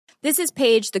This is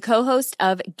Paige, the co-host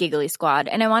of Giggly Squad,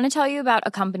 and I want to tell you about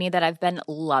a company that I've been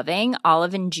loving,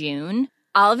 Olive & June.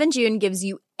 Olive & June gives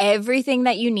you everything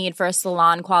that you need for a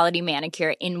salon-quality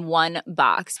manicure in one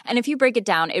box. And if you break it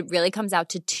down, it really comes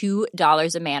out to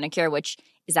 $2 a manicure, which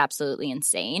is absolutely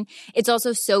insane. It's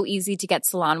also so easy to get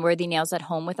salon-worthy nails at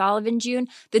home with Olive & June.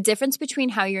 The difference between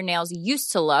how your nails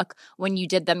used to look when you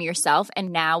did them yourself and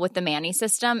now with the Mani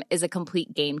system is a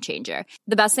complete game changer.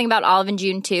 The best thing about Olive &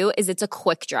 June, too, is it's a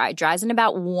quick dry. Dries in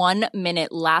about 1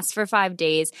 minute, lasts for 5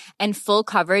 days, and full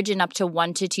coverage in up to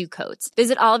 1 to 2 coats.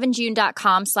 Visit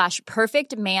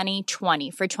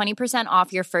oliveandjune.com/perfectmani20 for 20%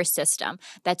 off your first system.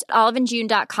 That's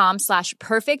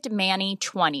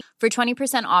oliveandjune.com/perfectmani20 for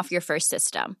 20% off your first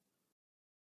system.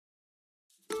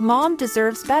 Mom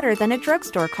deserves better than a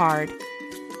drugstore card.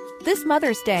 This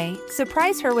Mother's Day,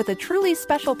 surprise her with a truly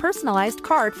special personalized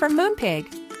card from Moonpig.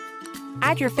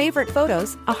 Add your favorite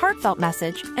photos, a heartfelt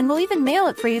message, and we'll even mail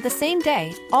it for you the same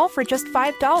day, all for just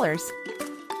 $5.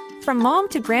 From mom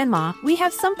to grandma, we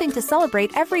have something to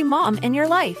celebrate every mom in your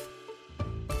life.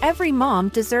 Every mom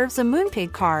deserves a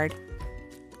Moonpig card.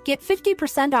 Get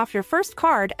 50% off your first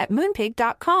card at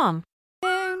Moonpig.com.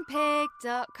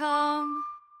 Moonpig.com.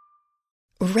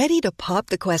 Ready to pop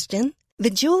the question?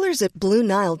 The jewelers at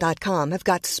BlueNile.com have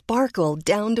got sparkle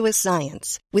down to a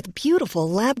science with beautiful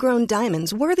lab-grown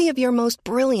diamonds worthy of your most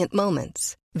brilliant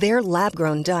moments. Their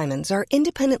lab-grown diamonds are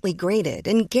independently graded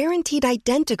and guaranteed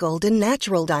identical to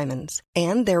natural diamonds,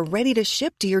 and they're ready to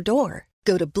ship to your door.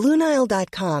 Go to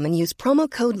BlueNile.com and use promo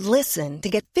code LISTEN to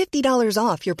get $50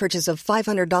 off your purchase of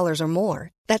 $500 or more.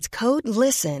 That's code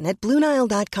LISTEN at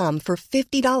BlueNile.com for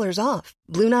 $50 off.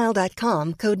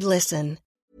 BlueNile.com, code LISTEN.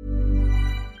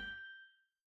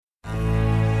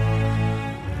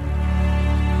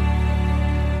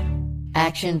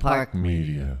 Action Park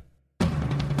Media.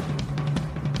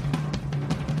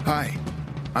 Hi,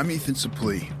 I'm Ethan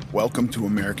Suplee. Welcome to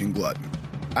American Glutton.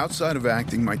 Outside of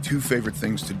acting, my two favorite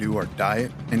things to do are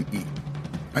diet and eat.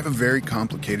 I have a very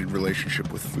complicated relationship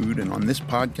with food, and on this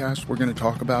podcast, we're going to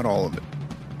talk about all of it.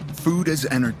 Food as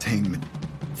entertainment,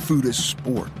 food as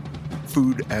sport,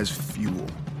 food as fuel.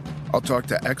 I'll talk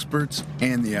to experts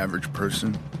and the average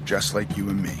person, just like you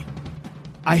and me.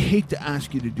 I hate to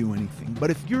ask you to do anything,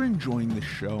 but if you're enjoying this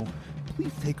show,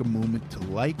 please take a moment to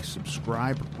like,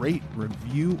 subscribe, rate,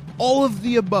 review, all of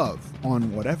the above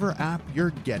on whatever app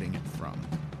you're getting it from.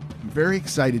 I'm very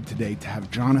excited today to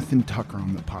have Jonathan Tucker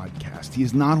on the podcast. He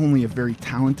is not only a very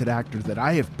talented actor that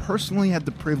I have personally had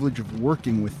the privilege of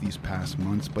working with these past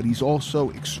months, but he's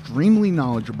also extremely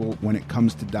knowledgeable when it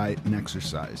comes to diet and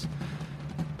exercise,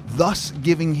 thus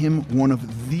giving him one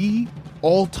of the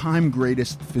all-time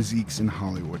greatest physiques in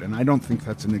Hollywood, and I don't think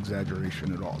that's an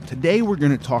exaggeration at all. Today we're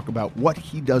going to talk about what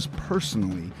he does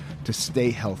personally to stay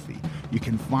healthy. You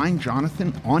can find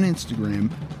Jonathan on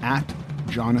Instagram at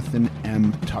Jonathan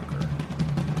M. Tucker.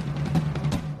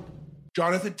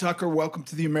 Jonathan Tucker, welcome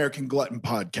to the American Glutton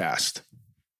Podcast.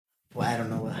 Well, I don't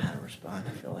know how to respond.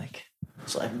 I feel like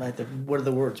it's like what are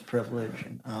the words? Privilege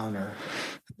and honor,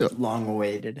 long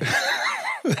awaited.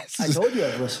 I told you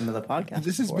I've listened to the podcast.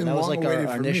 This has before. been That was like long-awaited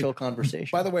our for me. initial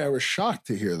conversation. By the way, I was shocked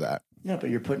to hear that. Yeah,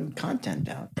 but you're putting content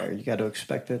out there. You got to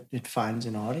expect that it finds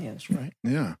an audience, right?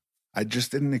 Yeah, I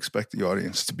just didn't expect the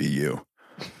audience to be you.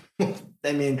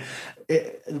 I mean,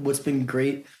 what's been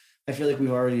great, I feel like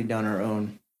we've already done our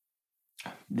own,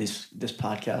 this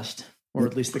podcast, or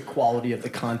at least the quality of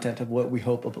the content of what we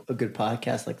hope a good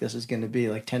podcast like this is going to be,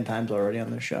 like 10 times already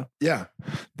on this show. Yeah.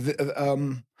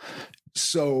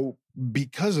 So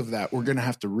because of that, we're going to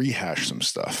have to rehash some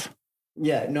stuff.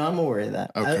 Yeah, no, I'm aware of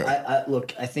that. Okay.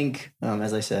 Look, I think,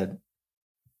 as I said,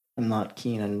 I'm not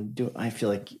keen on I feel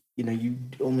like, you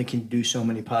only can do so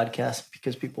many podcasts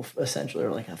because people essentially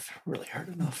are like, I've really heard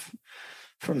enough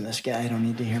from this guy. I don't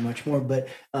need to hear much more. But,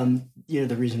 the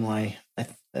reason why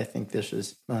I think this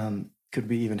is, could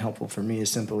be even helpful for me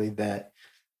is simply that,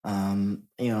 I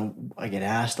get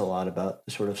asked a lot about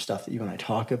the sort of stuff that you and I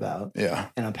talk about. Yeah.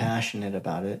 And I'm passionate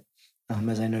about it,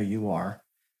 as I know you are.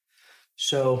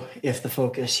 So if the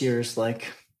focus here is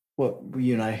like what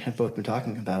you and I have both been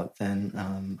talking about, then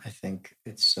I think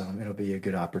it's it'll be a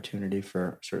good opportunity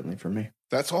certainly for me.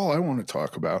 That's all I want to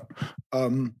talk about. I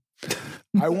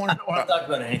don't want to talk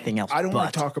about anything else. I don't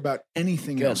want to talk about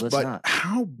anything else. But not.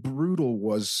 How brutal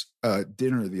was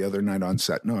dinner the other night on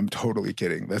set? No, I'm totally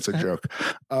kidding. That's a joke.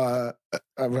 I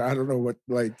don't know what,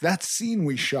 that scene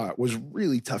we shot was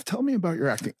really tough. Tell me about your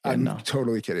acting. I'm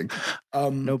totally kidding.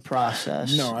 No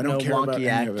process. No, I don't care about any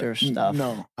actor of it. stuff.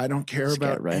 No, I don't care Let's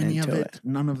about get any of into it.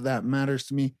 None of that matters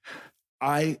to me.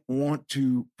 I want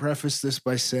to preface this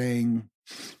by saying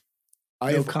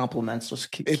No compliments. Let's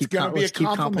keep compliment.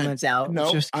 compliments out.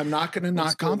 No, I'm not going to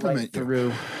not compliment you.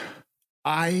 Through.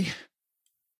 I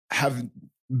have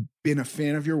been a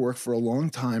fan of your work for a long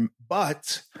time,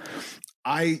 but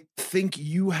I think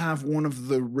you have one of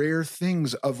the rare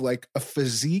things of like a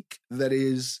physique that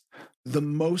is the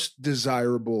most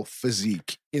desirable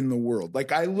physique in the world.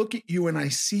 Like I look at you and I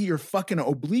see your fucking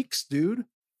obliques, dude.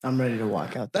 I'm ready to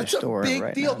walk out the store. That's a big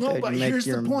right deal. now, No, but here's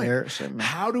the point.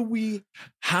 How do we,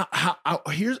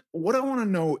 here's what I want to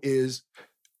know is,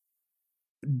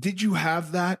 did you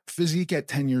have that physique at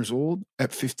 10 years old,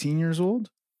 at 15 years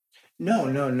old? No,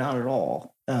 not at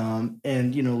all.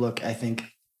 And, look, I think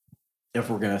if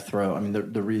we're going to throw,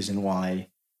 the reason why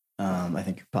I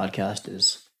think your podcast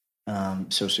is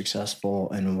so successful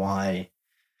and why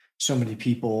so many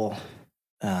people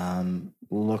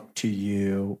look to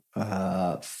you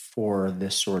for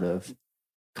this sort of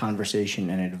conversation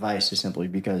and advice is simply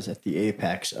because at the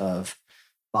apex of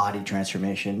body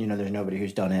transformation, there's nobody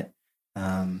who's done it,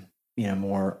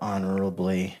 more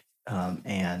honorably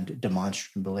and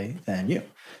demonstrably than you.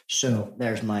 So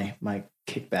there's my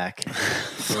kickback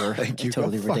for Thank you.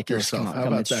 totally ridiculous. Come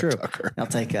on, it's true. Tucker? I'll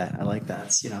take that. I like that.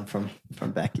 It's, from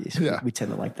Becky. So we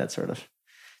tend to like that sort of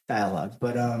dialogue.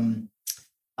 But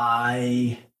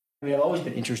I've always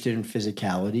been interested in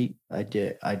physicality. I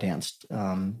danced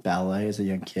ballet as a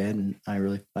young kid, and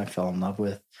I fell in love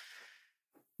with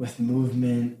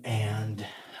movement and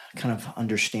kind of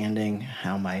understanding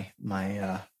how my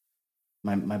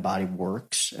body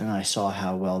works. And I saw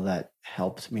how well that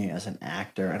helped me as an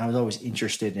actor. And I was always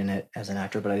interested in it as an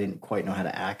actor, but I didn't quite know how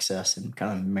to access and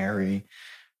kind of marry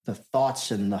the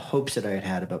thoughts and the hopes that I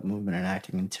had about movement and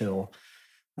acting until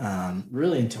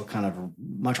kind of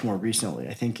much more recently.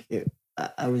 I think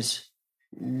I was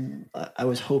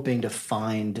hoping to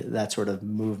find that sort of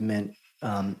movement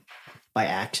by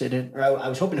accident, or I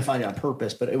was hoping to find it on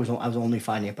purpose, but I was only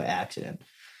finding it by accident,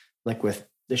 like with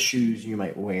the shoes you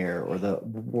might wear or the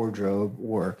wardrobe,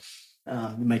 or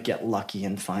you might get lucky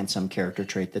and find some character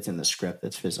trait that's in the script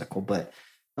that's physical. But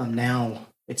now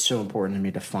it's so important to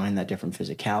me to find that different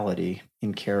physicality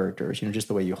in characters, just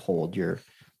the way you hold your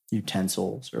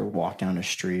utensils or walk down a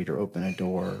street or open a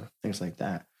door, things like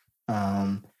that.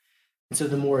 And so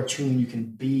the more attuned you can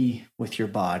be with your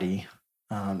body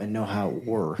and know how it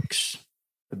works,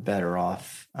 the better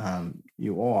off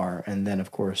you are. And then,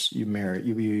 of course,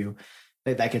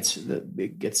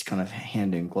 it gets kind of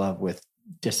hand in glove with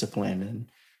discipline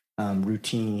and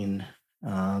routine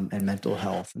and mental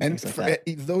health and things like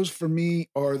that. Those for me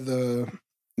are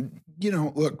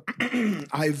look,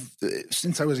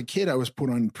 since I was a kid, I was put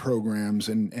on programs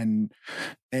and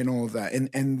all of that.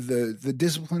 And the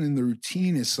discipline and the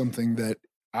routine is something that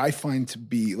I find to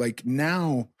be like,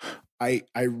 now I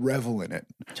revel in it.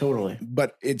 Totally.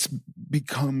 But it's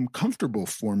become comfortable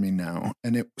for me now.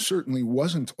 And it certainly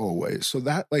wasn't always. So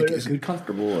that is good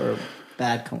comfortable or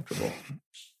bad comfortable?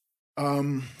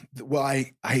 Well,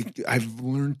 I've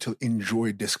learned to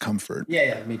enjoy discomfort.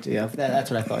 Yeah, me too. Yeah,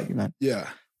 that's what I thought you meant. Yeah.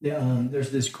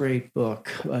 There's this great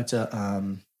book. It's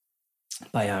a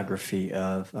biography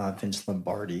of Vince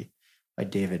Lombardi by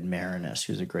David Maraniss,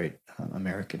 who's a great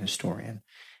American historian.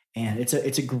 And it's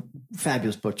a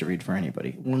fabulous book to read for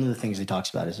anybody. One of the things he talks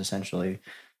about is essentially,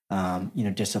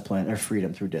 discipline or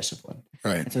freedom through discipline.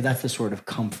 Right. And so that's the sort of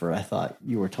comfort I thought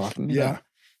you were talking about.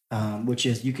 Yeah. Which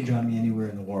is, you can drive me anywhere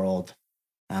in the world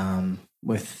and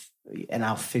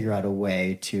I'll figure out a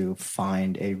way to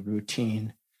find a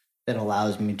routine that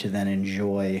allows me to then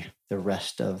enjoy the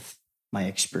rest of my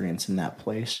experience in that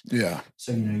place. Yeah.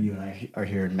 So, you and I are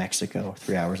here in Mexico,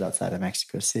 3 hours outside of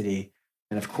Mexico City.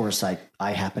 And of course, I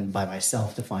happened by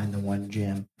myself to find the one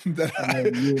gym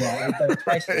that you are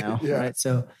twice now, yeah. Right?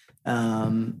 So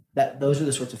those are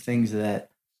the sorts of things that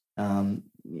when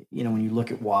you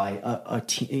look at why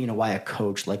why a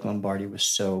coach like Lombardi was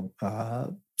so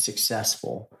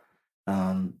successful.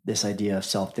 This idea of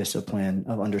self-discipline,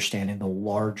 of understanding the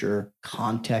larger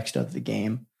context of the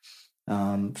game.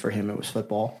 For him, it was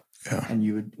football,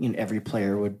 and every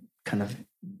player would kind of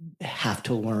have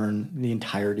to learn the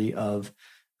entirety of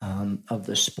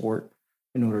the sport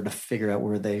in order to figure out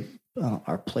where they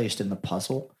are placed in the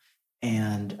puzzle,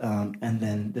 and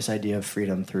then this idea of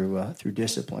freedom through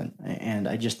discipline. And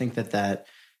I just think that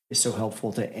is so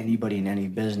helpful to anybody in any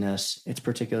business. It's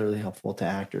particularly helpful to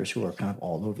actors who are kind of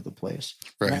all over the place.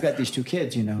 Right. And I've got these two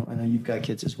kids, I know you've got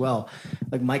kids as well.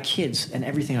 Like my kids, and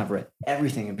everything I've read,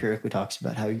 everything empirically talks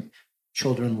about how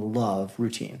children love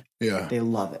routine. Yeah. They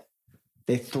love it.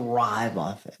 They thrive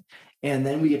off it. And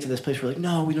then we get to this place where we're like,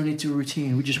 no, we don't need to do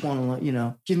routine. We just want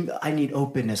to, I need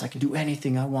openness. I can do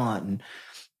anything I want.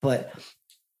 But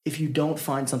if you don't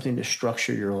find something to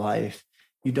structure your life,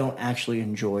 you don't actually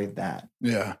enjoy that.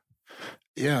 Yeah.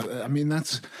 Yeah. I mean,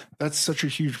 that's such a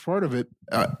huge part of it.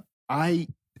 I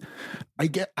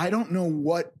don't know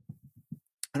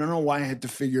why I had to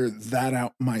figure that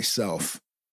out myself.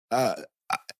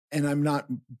 And I'm not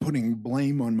putting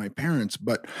blame on my parents,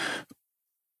 but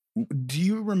do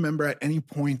you remember at any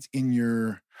point in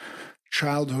your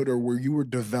childhood or where you were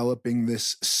developing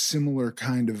this similar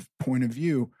kind of point of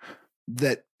view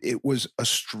that it was a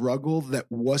struggle that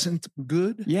wasn't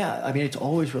good? Yeah. I mean, it's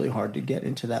always really hard to get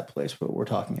into that place what we're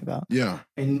talking about. Yeah.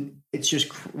 And it's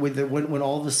just when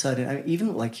all of a sudden,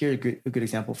 even like here's a good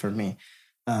example for me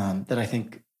that I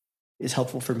think is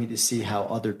helpful for me to see how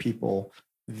other people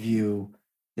view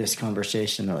this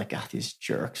conversation. They're like, these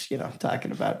jerks,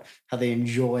 talking about how they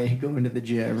enjoy going to the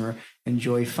gym or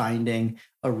enjoy finding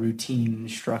a routine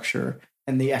structure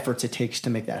and the efforts it takes to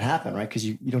make that happen, right? Because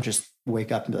you don't just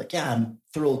wake up and be like, I'm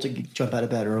thrilled to jump out of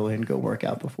bed early and go work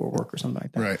out before work or something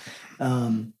like that. Right.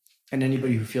 And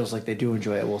anybody who feels like they do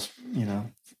enjoy it, well,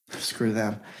 screw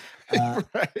them.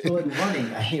 Right. So like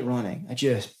running, I hate running.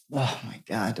 Oh my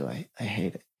God, do I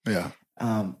hate it. Yeah.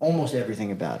 Almost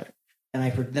everything about it. And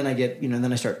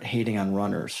then I start hating on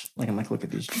runners. Like, I'm like, look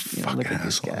at these, look at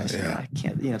these guys. Yeah. I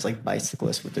can't, it's like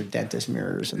bicyclists with their dentist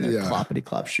mirrors and their cloppity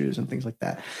clop shoes and things like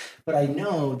that. But I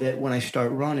know that when I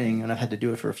start running, and I've had to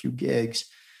do it for a few gigs,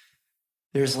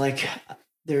 there's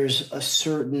a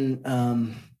certain,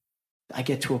 I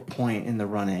get to a point in the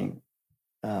running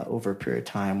over a period of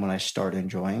time when I start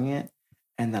enjoying it.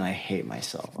 And then I hate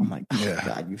myself. I'm like,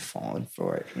 God, you've fallen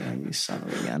for it. You son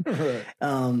of a gun.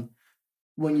 Right.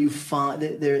 When you find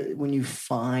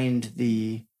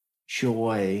the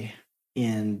joy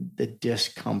in the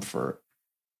discomfort,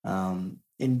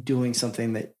 in doing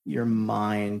something that your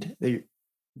mind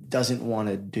doesn't want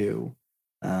to do,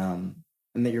 and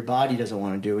that your body doesn't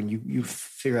want to do, and you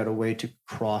figure out a way to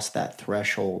cross that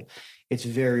threshold, it's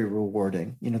very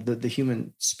rewarding. The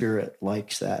human spirit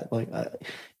likes that. Like,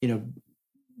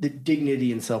 the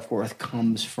dignity and self-worth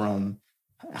comes from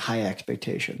high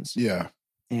expectations. Yeah.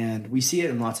 And we see it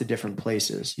in lots of different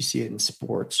places. You see it in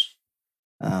sports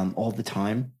all the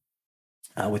time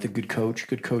with a good coach,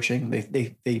 good coaching.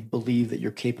 They believe that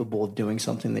you're capable of doing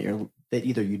something that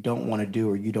either you don't want to do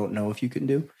or you don't know if you can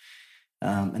do.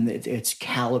 And it's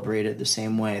calibrated the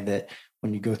same way that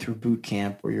when you go through boot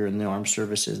camp or you're in the armed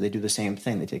services, they do the same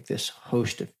thing. They take this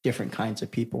host of different kinds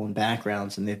of people and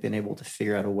backgrounds, and they've been able to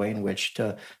figure out a way in which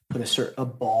to put a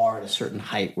bar at a certain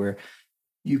height where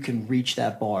you can reach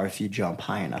that bar if you jump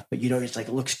high enough, but it's like,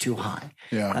 it looks too high.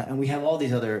 Yeah. And we have all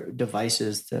these other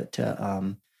devices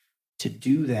to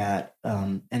do that.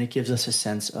 And it gives us a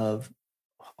sense of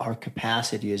our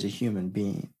capacity as a human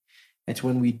being. It's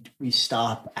when we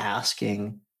stop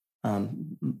asking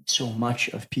so much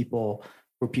of people,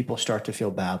 where people start to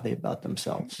feel badly about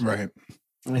themselves. Right.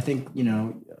 And I think,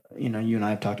 you and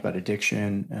I have talked about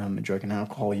addiction and drug and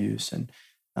alcohol use and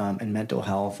mental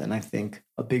health. And I think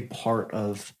a big part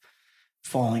of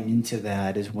falling into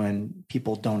that is when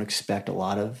people don't expect a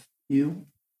lot of you.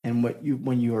 And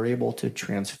when you are able to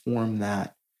transform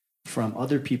that from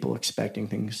other people expecting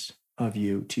things of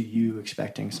you to you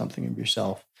expecting something of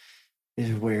yourself,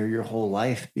 is where your whole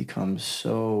life becomes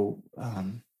so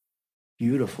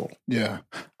beautiful. Yeah.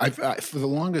 I for the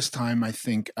longest time, I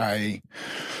think I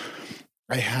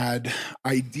had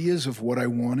ideas of what I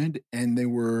wanted, and they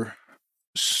were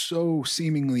so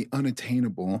seemingly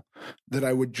unattainable that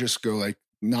I would just go like,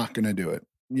 not going to do it.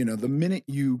 The minute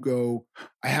you go,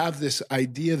 I have this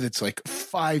idea that's like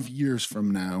 5 years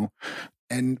from now,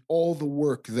 and all the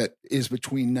work that is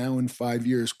between now and 5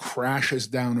 years crashes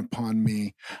down upon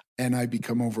me, and I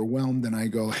become overwhelmed, and I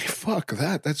go like, fuck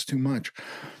that, that's too much.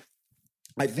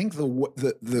 I think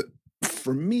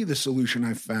for me, the solution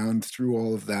I found through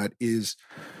all of that is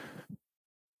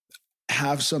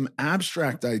have some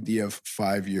abstract idea of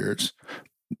 5 years.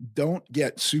 Don't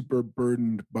get super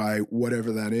burdened by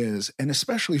whatever that is. And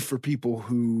especially for people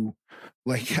who,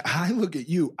 like, I look at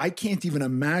you, I can't even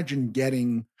imagine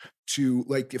getting to,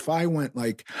 like, if I went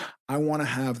like, I want to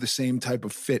have the same type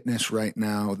of fitness right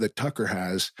now that Tucker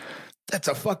has, that's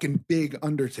a fucking big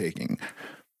undertaking.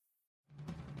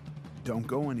 Don't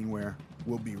go anywhere.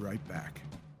 We'll be right back.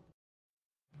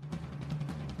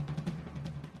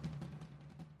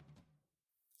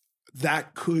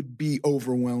 That could be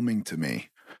overwhelming to me.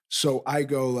 So I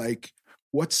go like,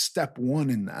 what's step one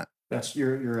in that?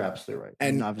 You're absolutely right.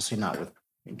 And obviously not with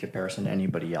in comparison to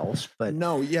anybody else. But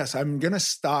no, yes, I'm gonna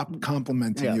stop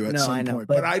complimenting you at some point.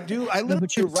 But I do. I love.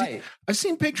 But you're right. I've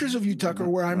seen pictures of you, Tucker,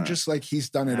 where I'm just like, he's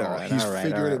done it all. He's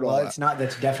figured it all out. It's not.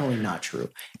 That's definitely not true.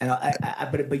 And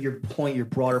but your point, your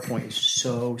broader point, is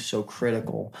so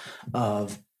critical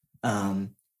of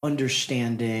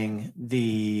understanding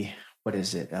the what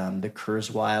is it? The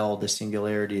Kurzweil, the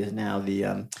singularity is now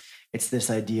the. It's this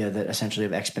idea that essentially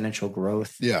of exponential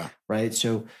growth. Yeah. Right.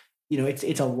 So.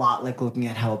 It's a lot like looking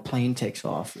at how a plane takes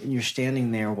off, and you're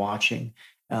standing there watching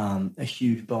a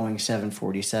huge Boeing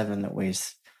 747 that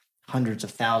weighs hundreds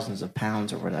of thousands of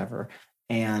pounds or whatever.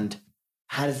 And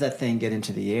how does that thing get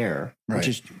into the air? Right. Which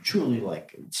is truly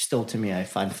like, still to me, I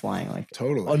find flying like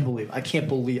totally unbelievable. I can't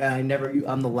believe I'm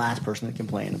the last person to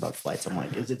complain about flights. I'm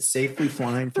like, is it safely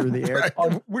flying through the air?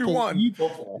 Right. We won.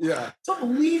 Yeah. It's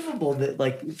unbelievable that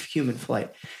like human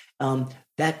flight.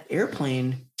 That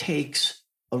airplane takes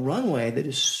a runway that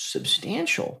is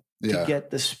substantial to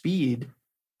get the speed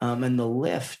and the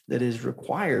lift that is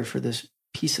required for this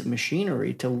piece of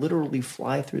machinery to literally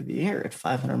fly through the air at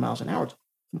 500 miles an hour. It's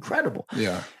incredible.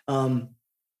 Yeah. And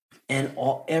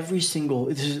every single,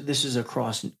 this is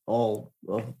across all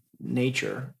of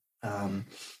nature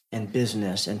and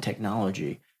business and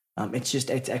technology. It's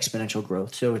exponential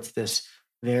growth. So it's this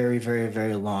very, very,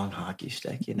 very long hockey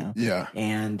stick, Yeah.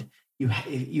 And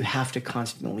you have to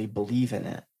constantly believe in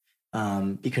it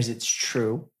because it's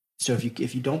true. So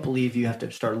if you don't believe, you have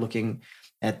to start looking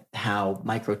at how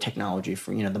micro technology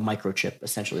for the microchip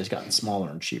essentially has gotten smaller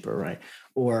and cheaper, right?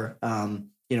 Or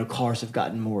cars have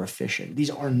gotten more efficient. These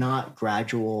are not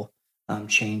gradual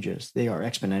changes; they are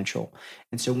exponential.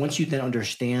 And so once you then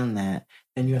understand that,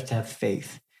 then you have to have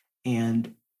faith.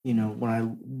 And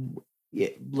when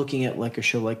looking at like a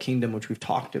show like Kingdom, which we've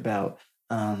talked about.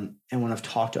 And when I've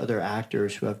talked to other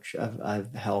actors who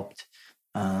I've helped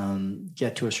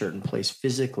get to a certain place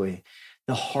physically,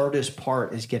 the hardest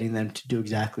part is getting them to do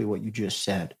exactly what you just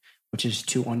said, which is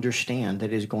to understand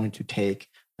that it is going to take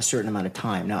a certain amount of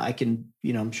time. Now, I can,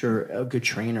 I'm sure a good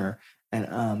trainer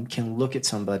and can look at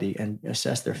somebody and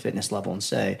assess their fitness level and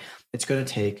say it's going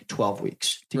to take 12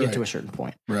 weeks to get to a certain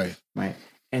point. Right.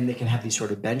 And they can have these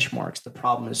sort of benchmarks. The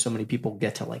problem is so many people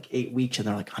get to like 8 weeks and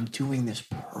they're like, I'm doing this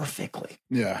perfectly.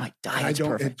 Yeah. My diet's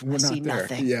perfect. I see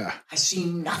nothing. Yeah. I see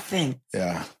nothing.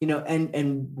 Yeah.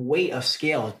 And weight of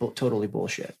scale is totally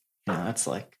bullshit. That's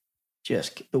like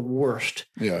just the worst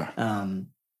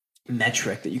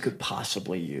metric that you could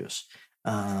possibly use.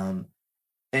 And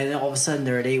then all of a sudden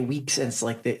they're at 8 weeks and it's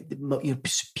like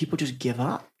people just give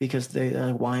up because they're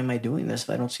like, why am I doing this if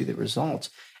I don't see the results?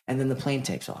 And then the plane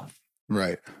takes off.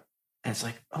 Right. And it's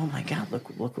like, oh my God,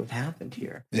 look what happened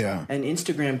here. Yeah. And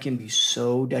Instagram can be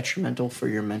so detrimental for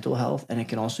your mental health, and it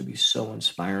can also be so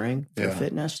inspiring for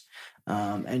fitness.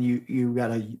 And you got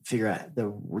to figure out the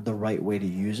right way to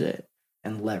use it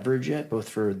and leverage it, both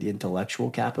for the intellectual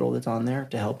capital that's on there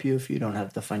to help you if you don't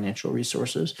have the financial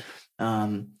resources,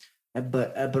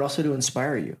 but also to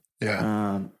inspire you.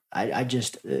 Yeah. I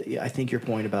think your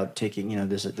point about taking,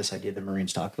 this idea that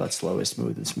Marines talk about slow is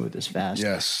smooth and smooth is fast.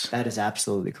 Yes. That is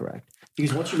absolutely correct.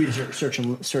 Because once you reach a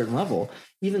certain level,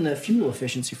 even the fuel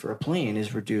efficiency for a plane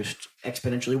is reduced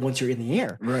exponentially once you're in the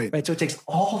air. Right. So it takes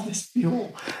all this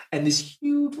fuel and this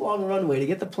huge long runway to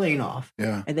get the plane off.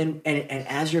 Yeah. And then, and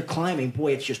as you're climbing,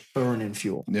 boy, it's just burning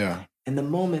fuel. Yeah. And the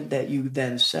moment that you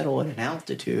then settle at an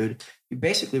altitude, you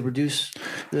basically reduce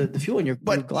the fuel in your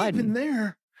gliding. Even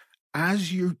there,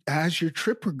 as your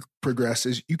trip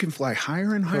progresses, you can fly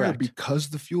higher and higher because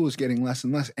the fuel is getting less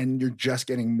and less, and you're just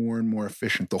getting more and more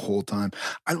efficient the whole time.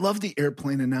 I love the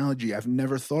airplane analogy. I've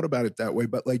never thought about it that way,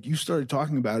 but like you started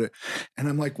talking about it, and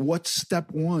I'm like, what's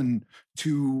step one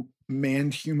to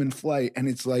manned human flight? And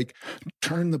it's like,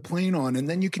 turn the plane on, and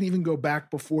then you can even go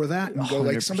back before that and go 100%.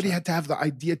 Like somebody had to have the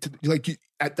idea to like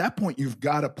at that point you've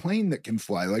got a plane that can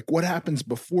fly. Like what happens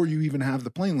before you even have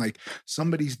the plane? Like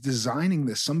somebody's designing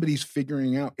this, somebody's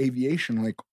figuring out aviation,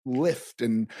 like lift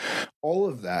and all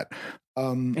of that.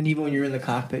 And even when you're in the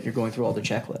cockpit, you're going through all the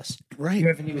checklists. Right. You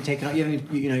haven't even taken out. You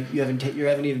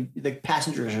haven't even. The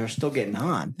passengers are still getting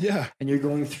on. Yeah. And you're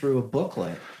going through a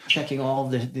booklet, checking all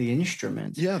the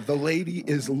instruments. Yeah. The lady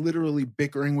is literally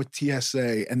bickering with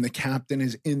TSA, and the captain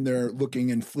is in there looking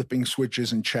and flipping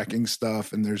switches and checking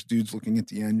stuff. And there's dudes looking at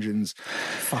the engines.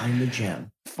 Find the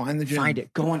gym. Find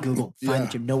it. Go on Google. Find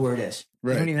the gym. Know where it is.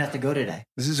 Right. You don't even have to go today.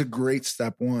 This is a great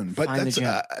step one. But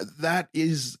that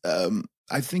is.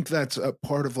 I think that's a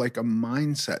part of like a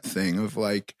mindset thing of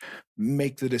like,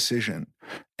 make the decision.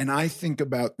 And I think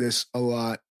about this a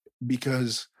lot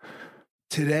because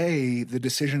today the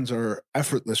decisions are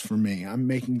effortless for me. I'm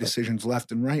making decisions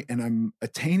left and right, and I'm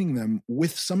attaining them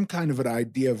with some kind of an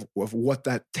idea of what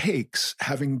that takes,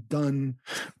 having done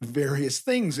various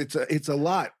things. It's a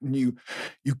lot, and you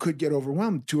could get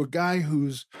overwhelmed. To a guy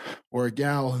or a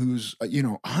gal who's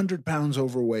 100 pounds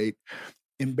overweight,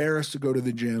 embarrassed to go to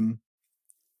the gym,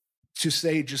 to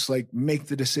say just like make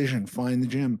the decision, find the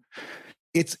gym.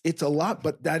 It's a lot,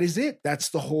 but that is it. That's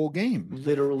the whole game.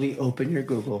 Literally open your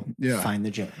Google, find the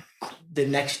gym. The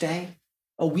next day,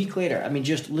 a week later, I mean,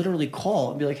 just literally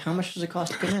call and be like, how much does it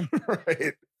cost to come in?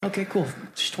 Right. Okay, cool.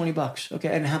 Just $20. Okay.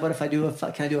 And how about if I do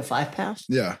can I do a 5 pass?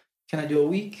 Yeah. Can I do a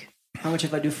week? How much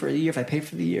if I do for a year? If I pay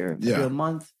for the year, if I do a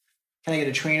month, can I get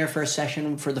a trainer for a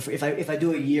session if I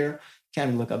do a year?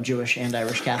 Look, I'm Jewish and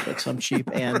Irish Catholic, so I'm cheap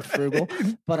and frugal.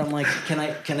 But I'm like, can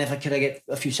I get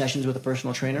a few sessions with a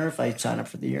personal trainer if I sign up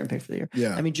for the year and pay for the year?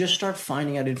 Yeah. I mean, just start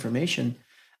finding out information.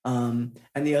 And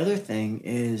the other thing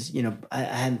is, I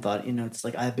hadn't thought, it's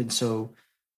like I've been so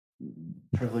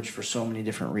privileged for so many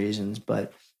different reasons,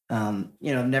 but I've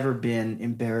never been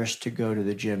embarrassed to go to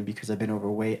the gym because I've been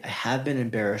overweight. I have been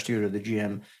embarrassed to go to the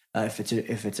gym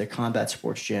if it's a combat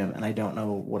sports gym and I don't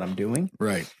know what I'm doing.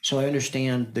 Right. So I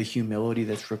understand the humility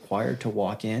that's required to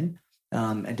walk in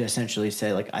and to essentially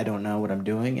say, like, I don't know what I'm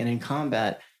doing. And in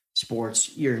combat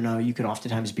sports, you can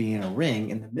oftentimes be in a ring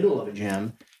in the middle of a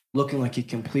gym looking like a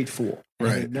complete fool. And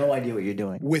Right. have no idea what you're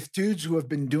doing. With dudes who have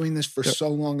been doing this for so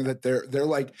long that they're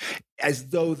like as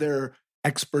though they're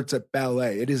experts at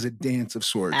ballet. It is a dance of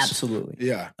sorts. Absolutely.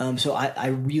 Yeah. So I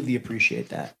really appreciate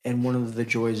that. And one of the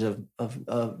joys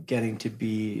of getting to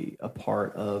be a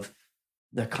part of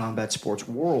the combat sports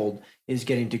world is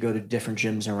getting to go to different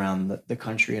gyms around the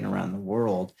country and around the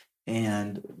world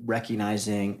and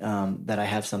recognizing that I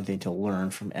have something to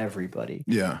learn from everybody.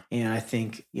 Yeah. And I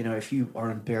think, if you are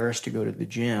embarrassed to go to the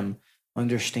gym,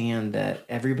 understand that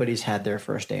everybody's had their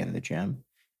first day in the gym.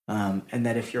 And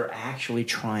that if you're actually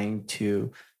trying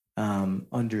to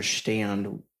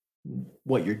understand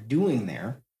what you're doing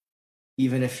there,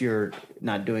 even if you're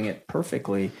not doing it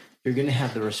perfectly, you're going to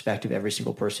have the respect of every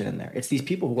single person in there. It's these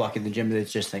people who walk in the gym that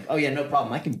just think, oh yeah, no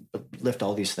problem, I can lift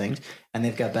all these things. And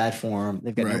they've got bad form.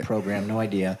 They've got no program, no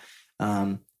idea.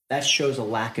 That shows a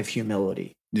lack of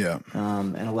humility. Yeah.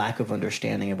 And a lack of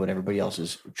understanding of what everybody else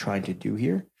is trying to do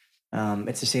here.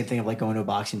 It's the same thing of like going to a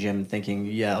boxing gym and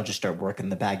thinking, I'll just start working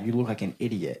the bag. You look like an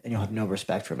idiot and you'll have no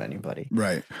respect from anybody.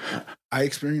 Right. I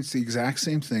experienced the exact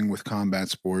same thing with combat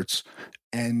sports.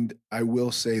 And I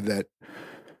will say that,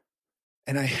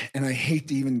 and I hate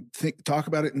to even talk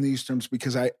about it in these terms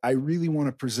because I really want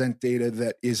to present data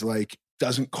that is like,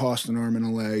 doesn't cost an arm and a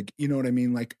leg. You know what I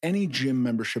mean? Like any gym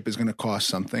membership is going to cost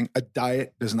something. A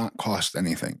diet does not cost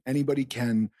anything. Anybody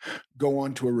can go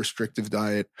on to a restrictive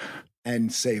diet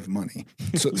and save money.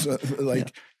 So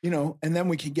like, and then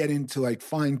we can get into like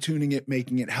fine tuning it,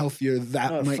 making it healthier.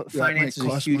 Finance is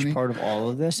a huge part of all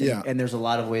of this. And there's a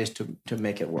lot of ways to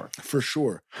make it work. For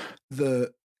sure.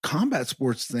 The combat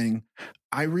sports thing,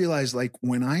 I realized like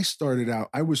when I started out,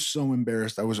 I was so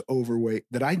embarrassed. I was overweight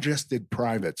that I just did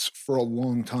privates for a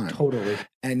long time. Totally.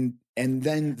 And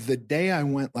then the day I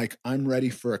went like, I'm ready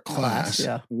for a class,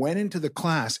 went into the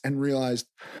class and realized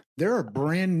there are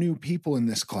brand new people in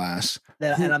this class.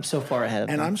 And I'm so far ahead.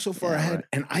 I'm so far ahead. Right.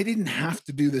 And I didn't have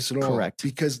to do this at all. Correct.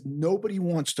 Because nobody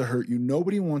wants to hurt you.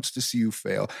 Nobody wants to see you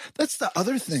fail. That's the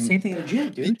other thing. Same thing in the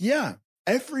gym, dude. Yeah.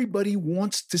 Everybody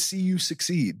wants to see you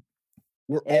succeed.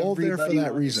 We're all there for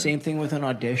that reason. Same thing with an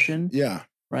audition. Yeah.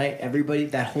 Right? Everybody,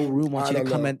 that whole room wants you to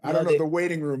come in. I don't know. The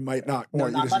waiting room might not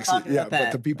want you to succeed. Yeah,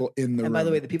 but the people in the room. And by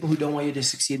the way, the people who don't want you to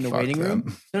succeed in the waiting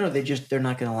room, they're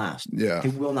not going to last. Yeah. They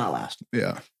will not last.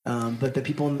 Yeah. But the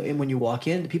people, when you walk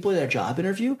in, the people at their job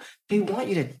interview, they want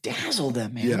you to dazzle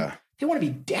them, man. Yeah. They want to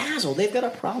be dazzled. They've got a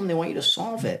problem. They want you to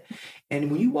solve it. And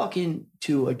when you walk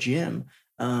into a gym,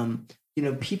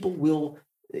 people will,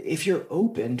 if you're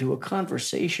open to a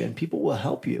conversation, people will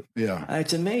help you. Yeah.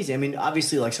 It's amazing. I mean,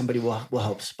 obviously like somebody will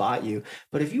help spot you,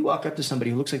 but if you walk up to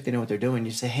somebody who looks like they know what they're doing,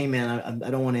 you say, hey man, I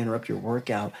don't want to interrupt your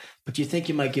workout, but do you think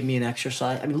you might give me an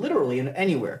exercise? I mean, literally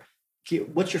anywhere.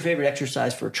 What's your favorite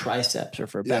exercise for triceps or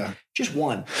for back? Just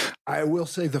one. I will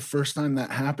say the first time that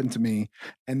happened to me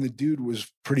and the dude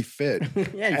was pretty fit.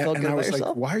 Yeah. You felt good I was about yourself?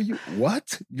 like, why are you,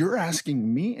 what? You're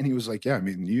asking me? And he was like, yeah, I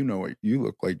mean, you know what you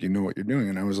look like, you know what you're doing.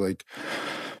 And I was like,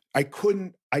 I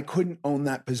couldn't own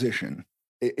that position.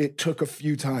 It took a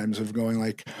few times of going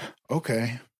like,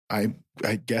 okay, I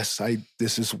guess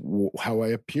this is how I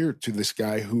appear to this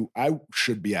guy who I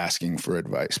should be asking for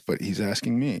advice, but he's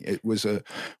asking me. It was a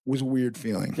weird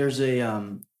feeling. There's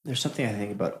a there's something I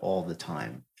think about all the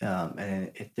time.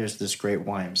 There's this great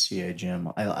YMCA gym.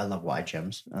 I love Y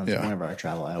gyms. So whenever I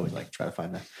travel, I always like try to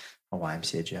find a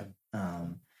YMCA gym.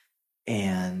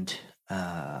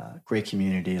 Great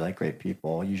community, like great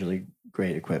people, usually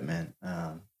great equipment.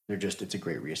 It's a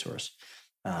great resource.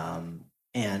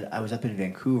 And I was up in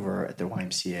Vancouver at the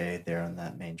YMCA there on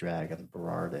that main drag on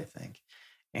Burrard, I think.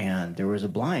 And there was a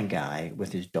blind guy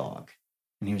with his dog,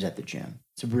 and he was at the gym.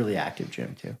 It's a really active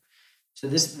gym too. So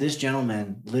this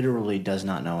gentleman literally does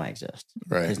not know I exist.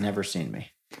 Right. Has never seen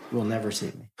me. Will never see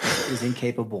me. Is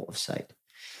incapable of sight.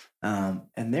 And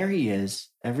there he is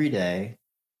every day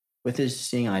with his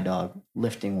seeing eye dog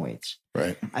lifting weights.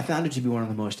 Right. I found it to be one of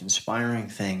the most inspiring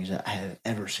things that I have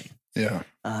ever seen. Yeah.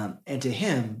 And to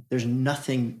him, there's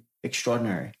nothing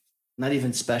extraordinary, not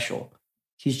even special.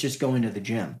 He's just going to the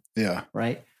gym. Yeah.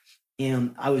 Right.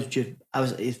 And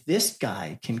if this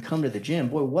guy can come to the gym,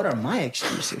 boy, what are my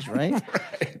excuses? Right.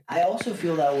 Right. I also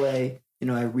feel that way.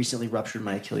 I recently ruptured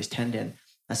my Achilles tendon.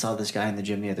 I saw this guy in the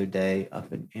gym the other day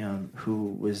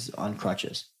who was on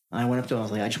crutches. And I went up to him. I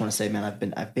was like, I just want to say, man,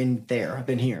 I've been there. I've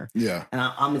been here. Yeah. And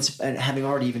and having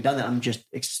already even done that, I'm just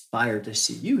inspired to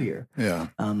see you here. Yeah.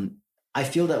 I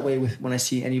feel that way when I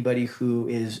see anybody who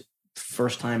is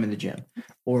first time in the gym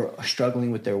or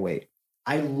struggling with their weight.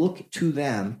 I look to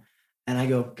them and I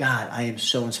go, God, I am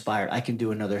so inspired. I can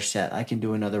do another set. I can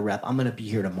do another rep. I'm going to be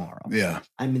here tomorrow. Yeah.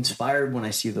 I'm inspired when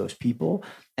I see those people.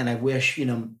 And I wish,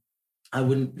 I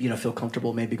wouldn't, feel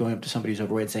comfortable maybe going up to somebody who's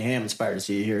overweight and saying, hey, I'm inspired to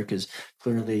see you here because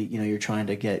clearly, you're trying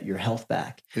to get your health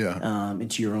back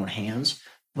into your own hands.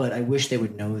 But I wish they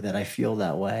would know that I feel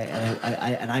that way.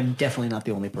 And I'm definitely not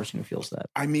the only person who feels that.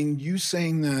 I mean, you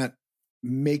saying that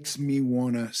makes me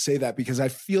want to say that because I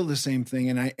feel the same thing.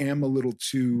 And I am a little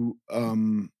too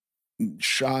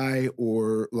shy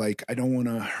or like, I don't want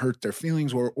to hurt their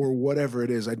feelings or whatever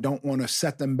it is. I don't want to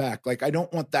set them back. Like, I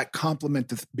don't want that compliment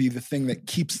to be the thing that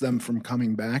keeps them from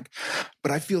coming back.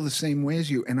 But I feel the same way as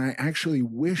you. And I actually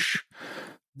wish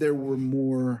there were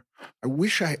more. I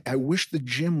wish the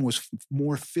gym was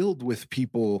more filled with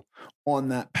people on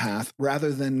that path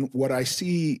rather than what I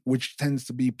see, which tends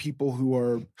to be people who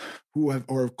are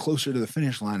closer to the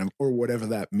finish line or whatever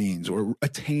that means, or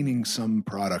attaining some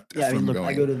product. Yeah,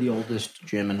 I go to the oldest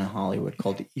gym in Hollywood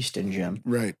called the Easton Gym.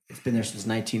 Right, it's been there since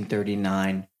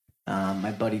 1939.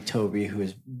 My buddy Toby,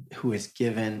 who has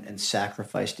given and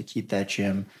sacrificed to keep that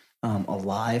gym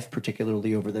alive,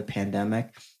 particularly over the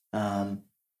pandemic.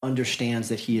 Understands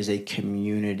that he is a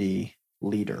community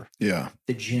leader. Yeah.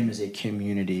 The gym is a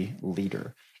community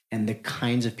leader. And the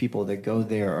kinds of people that go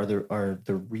there are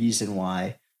the reason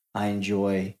why I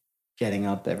enjoy getting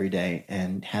up every day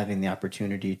and having the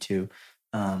opportunity to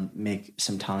make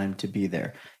some time to be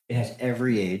there. It has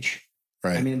every age.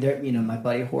 Right. I mean, my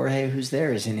buddy Jorge, who's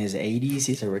there, is in his 80s.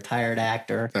 He's a retired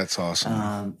actor. That's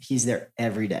awesome. He's there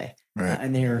every day. Right.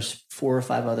 And there's 4 or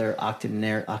 5 other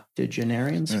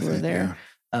octogenarians who are there. Yeah.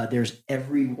 There's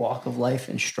every walk of life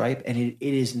and stripe, and it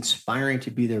is inspiring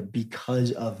to be there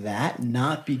because of that,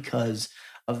 not because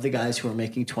of the guys who are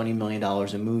making $20 million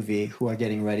a movie who are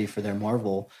getting ready for their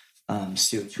Marvel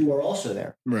suits, who are also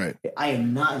there. Right. I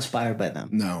am not inspired by them.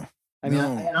 No. I mean,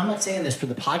 no. I'm not saying this for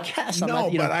the podcast. I'm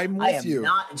with you. I am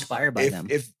not inspired by them.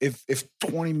 If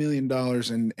 $20 million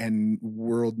and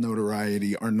world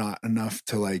notoriety are not enough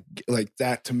to like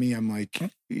that, to me, I'm like,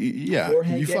 yeah,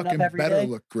 Jorge you fucking better day.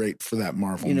 Look great for that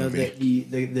Marvel movie.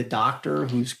 The doctor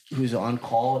who's on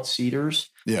call at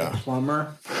Cedars, yeah, the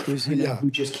plumber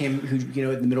who just came, who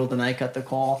in the middle of the night got the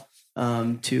call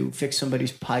to fix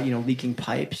somebody's pipe, leaking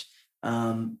pipes.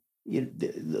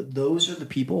 Those are the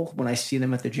people. When I see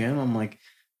them at the gym, I'm like,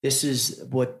 this is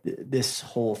what this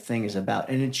whole thing is about.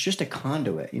 And it's just a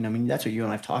conduit. That's what you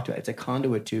and I've talked about. It's a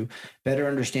conduit to better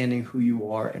understanding who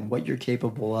you are and what you're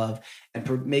capable of, and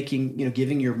for making,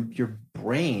 giving your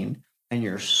brain and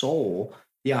your soul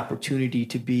the opportunity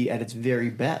to be at its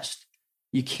very best.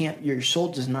 Your soul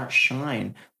does not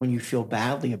shine when you feel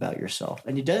badly about yourself,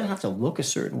 and it doesn't have to look a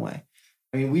certain way.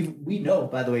 I mean, we know,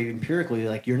 by the way, empirically,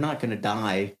 like, you're not going to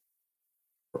die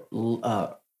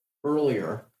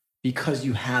earlier because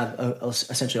you have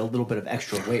essentially a little bit of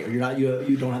extra weight, or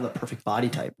you don't have a perfect body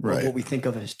type, right? What we think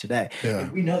of as today. Yeah.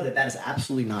 And we know that is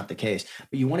absolutely not the case.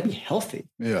 But you want to be healthy,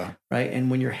 yeah, right?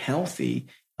 And when you're healthy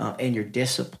and you're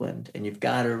disciplined and you've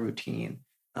got a routine,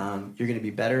 you're going to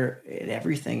be better at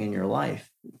everything in your life.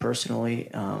 personally,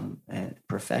 and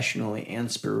professionally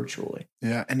and spiritually.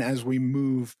 Yeah. And as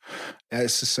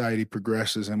society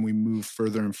progresses and we move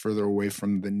further and further away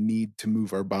from the need to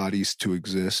move our bodies to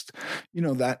exist,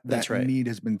 that right. need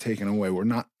has been taken away. We're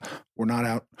not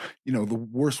out, the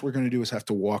worst we're going to do is have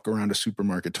to walk around a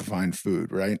supermarket to find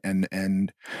food. Right.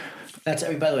 And that's,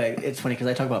 by the way, it's funny because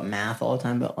I talk about math all the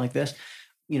time, but like this,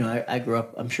 I grew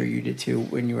up, I'm sure you did too,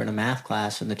 when you were in a math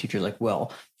class and the teacher's like,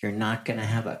 well, you're not going to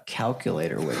have a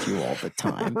calculator with you all the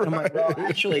time. And I'm like, well,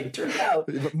 actually, it turned out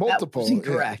multiple, that was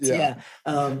incorrect. Yeah.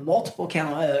 Multiple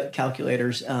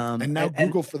calculators. And now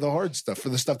Google for the hard stuff, for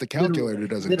the stuff the calculator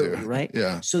doesn't do. Right.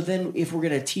 Yeah. So then if we're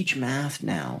going to teach math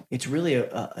now, it's really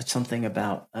something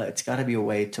about, it's got to be a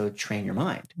way to train your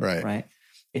mind. Right. Right.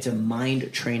 It's a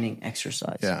mind training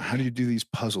exercise. Yeah. How do you do these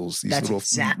puzzles? That's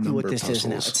exactly what this is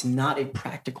now. It's not a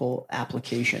practical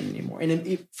application anymore.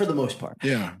 And for the most part,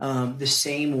 the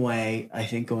same way, I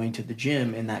think going to the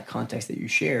gym in that context that you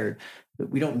shared, that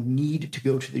we don't need to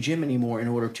go to the gym anymore in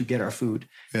order to get our food.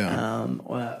 Yeah.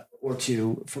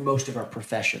 For most of our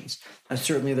professions.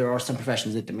 Certainly there are some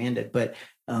professions that demand it, but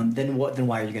then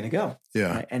why are you going to go?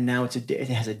 Yeah. Right? And now it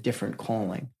has a different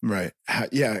calling. Right.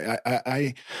 Yeah.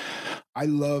 I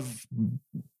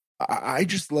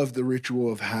just love the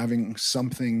ritual of having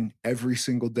something every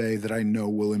single day that I know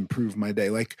will improve my day.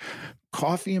 Like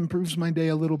coffee improves my day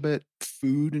a little bit.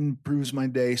 Food improves my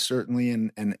day, certainly.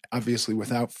 And obviously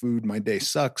without food, my day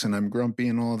sucks and I'm grumpy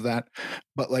and all of that.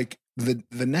 But like the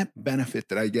net benefit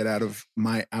that I get out of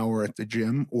my hour at the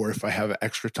gym, or if I have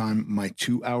extra time, my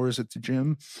 2 hours at the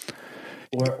gym.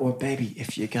 Or baby,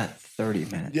 if you got 30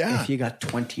 minutes, if you got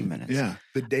 20 minutes,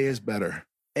 the day is better.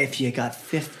 If you got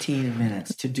 15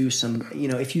 minutes to do some,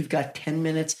 if you've got 10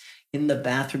 minutes in the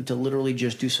bathroom to literally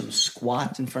just do some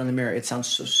squats in front of the mirror, it sounds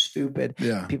so stupid.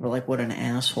 Yeah. People are like, what an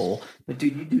asshole. But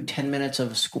dude, you do 10 minutes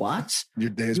of squats. Your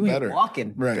day is you ain't better.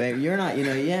 Walking. Right. You're not,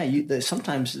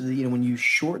 sometimes, when you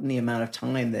shorten the amount of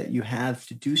time that you have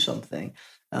to do something,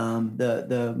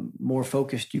 the more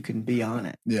focused you can be on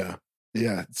it. Yeah.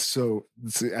 Yeah. So,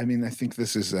 I think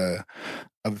this is a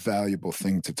valuable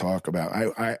thing to talk about.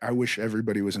 I wish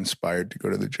everybody was inspired to go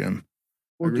to the gym.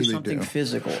 Or do something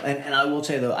physical. And I will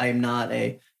say, though, I am not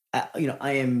I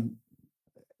am,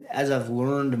 as I've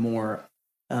learned more,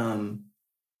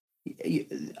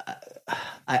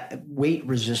 weight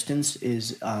resistance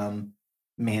is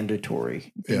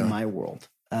mandatory in my world.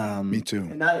 Me too.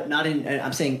 Not in,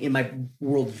 I'm saying in my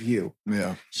worldview.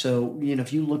 Yeah. So,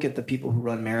 if you look at the people who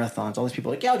run marathons, all these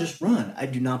people are like, I'll just run. I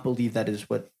do not believe that is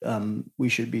what we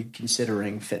should be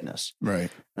considering fitness. Right.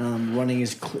 Running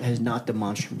has not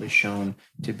demonstrably shown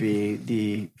to be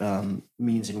the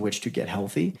means in which to get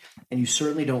healthy. And you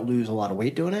certainly don't lose a lot of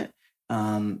weight doing it.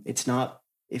 It's not,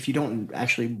 if you don't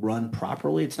actually run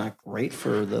properly, it's not great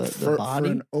for the body.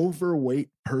 For an overweight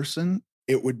person,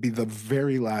 it would be the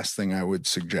very last thing I would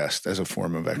suggest as a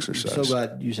form of exercise. I'm so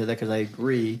glad you said that because I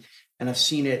agree. And I've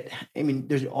seen it.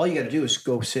 All you got to do is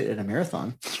go sit at a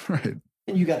marathon. Right.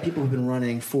 And you got people who've been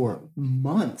running for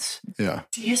months. Yeah.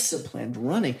 Disciplined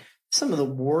running. Some of the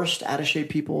worst out of shape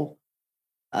people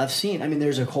I've seen.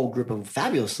 There's a whole group of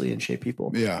fabulously in shape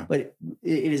people. Yeah. But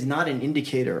it is not an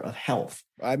indicator of health.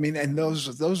 And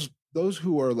those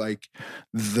who are like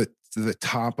the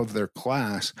top of their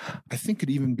class, I think could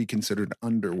even be considered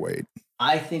underweight.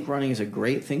 I think running is a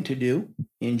great thing to do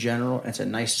in general. It's a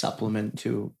nice supplement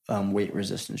to weight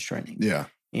resistance training. Yeah.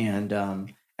 And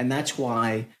that's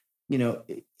why,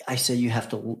 I say you have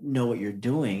to know what you're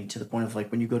doing, to the point of like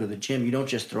when you go to the gym, you don't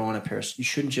just throw on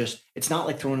it's not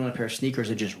like throwing on a pair of sneakers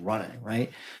and just running,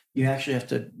 right? You actually have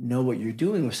to know what you're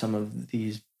doing with some of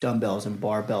these dumbbells and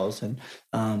barbells and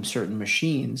certain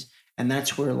machines. And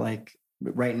that's where, like,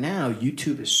 right now,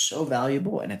 YouTube is so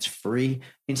valuable and it's free.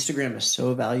 Instagram is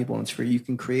so valuable and it's free. You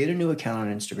can create a new account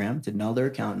on Instagram. It's another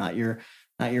account, not your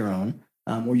own.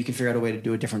 Or you can figure out a way to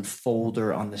do a different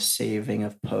folder on the saving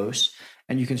of posts.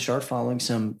 And you can start following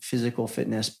some physical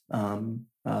fitness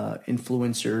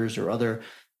influencers or other,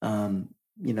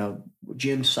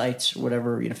 gym sites or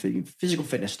whatever, physical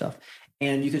fitness stuff.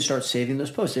 And you can start saving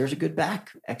those posts. There's a good back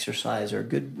exercise or a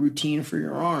good routine for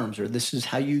your arms, or this is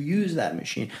how you use that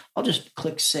machine. I'll just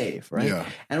click save, right? Yeah.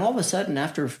 And all of a sudden,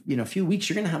 after a few weeks,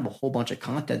 you're going to have a whole bunch of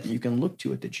content that you can look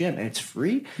to at the gym, and it's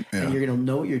free, and you're going to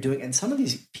know what you're doing. And some of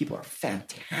these people are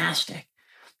fantastic.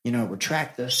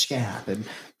 Retract the scap and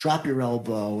drop your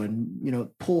elbow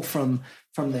and, pull from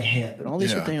from the hip and all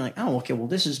these sort of things. You're like, oh, okay, well,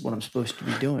 this is what I'm supposed to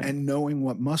be doing. And knowing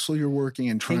what muscle you're working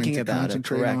and trying Thinking to about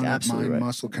concentrate on it,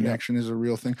 mind-muscle connection is a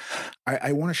real thing.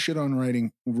 I want to shit on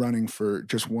running for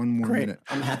just one more minute.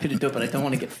 I'm happy to do it, but I don't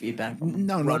want to get feedback from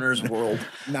No, Runner's World.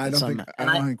 No, I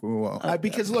don't think we will.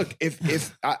 Because look,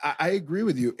 if I agree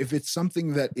with you, if it's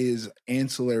something that is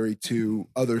ancillary to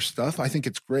other stuff, I think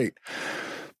it's great.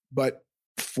 But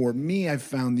for me, I've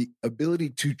found the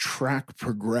ability to track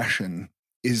progression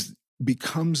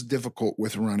becomes difficult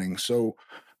with running. So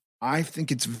I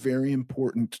think it's very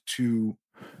important to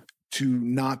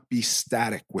not be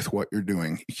static with what you're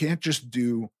doing. You can't just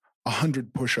do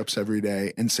 100 push-ups every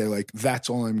day and say like,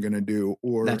 that's all I'm going to do.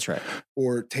 Or that's right.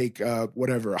 Or take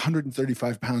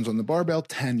 135 pounds on the barbell,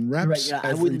 10 reps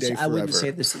every day forever. I wouldn't say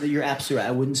this. You're absolutely right.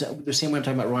 I wouldn't say the same way I'm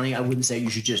talking about running. I wouldn't say you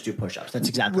should just do push-ups. That's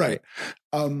exactly right.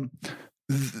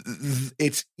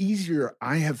 It's easier,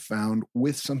 I have found,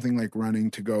 with something like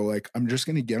running to go like, I'm just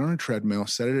going to get on a treadmill,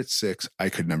 set it at 6. I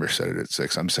could never set it at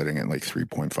 6. I'm setting it like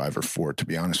 3.5 or 4, to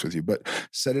be honest with you, but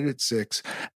set it at 6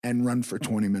 and run for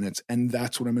 20 minutes. And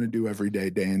that's what I'm going to do every day,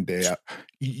 day in, day out.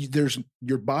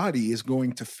 Your body is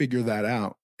going to figure that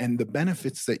out. And the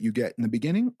benefits that you get in the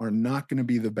beginning are not going to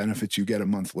be the benefits you get a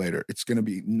month later. It's going to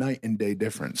be night and day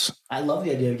difference. I love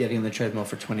the idea of getting on the treadmill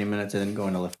for 20 minutes and then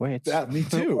going to lift weights. Me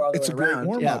too. It's a great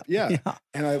warm up. Yeah.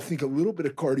 And I think a little bit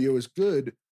of cardio is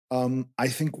good. I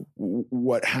think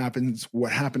what happened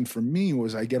for me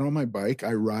was I get on my bike,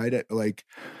 I ride at like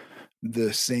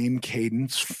the same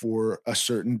cadence for a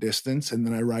certain distance, and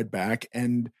then I ride back,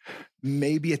 and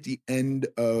maybe at the end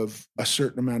of a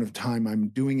certain amount of time, I'm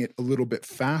doing it a little bit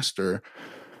faster,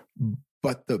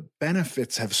 but the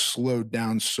benefits have slowed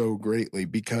down so greatly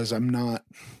because I'm not,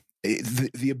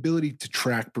 the ability to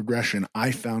track progression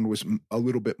I found was a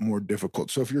little bit more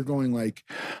difficult. So if you're going like,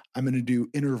 I'm going to do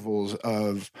intervals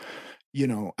of,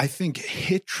 I think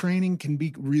HIIT training can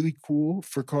be really cool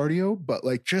for cardio, but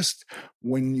like just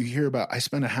when you hear about, I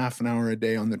spend a half an hour a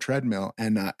day on the treadmill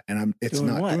and it's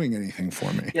not doing anything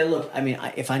for me. Yeah, look, I mean,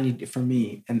 if I need, for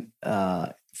me, and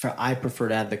I prefer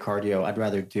to have the cardio. I'd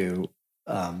rather do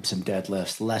some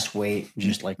deadlifts, less weight,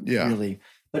 just like really,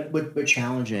 but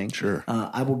challenging. Sure.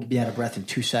 I will be out of breath in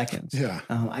 2 seconds. Yeah.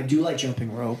 I do like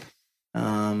jumping rope,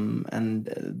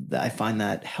 and I find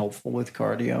that helpful with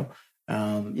cardio.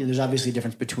 There's obviously a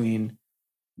difference between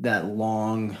that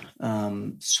long,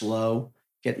 slow,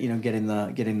 getting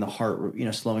the heart,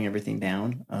 slowing everything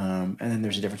down. And then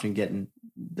there's a difference between getting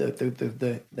the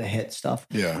HIIT stuff.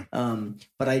 Yeah.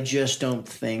 But I just don't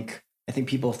think, I think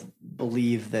people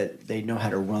believe that they know how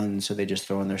to run, so they just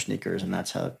throw in their sneakers and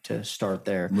that's how to start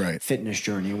their fitness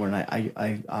journey. When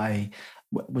I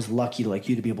was lucky like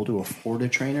you to be able to afford a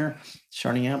trainer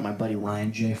starting out. My buddy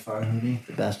Ryan J. Farhouni,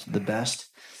 the best of the best.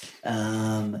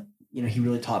 He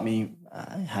really taught me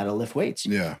how to lift weights.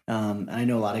 Yeah. And I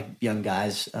know a lot of young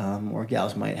guys or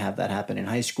gals might have that happen in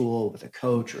high school with a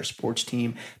coach or a sports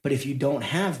team. But if you don't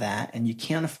have that and you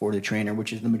can't afford a trainer,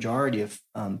 which is the majority of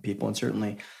people, and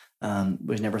certainly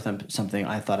was never something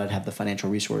I thought I'd have the financial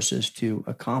resources to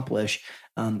accomplish.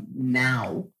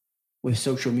 Now with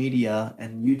social media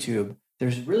and YouTube,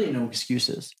 there's really no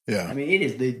excuses. Yeah. I mean, it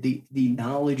is the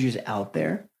knowledge is out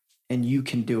there and you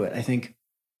can do it. I think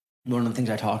one of the things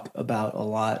I talk about a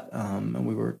lot, and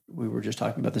we were just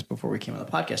talking about this before we came on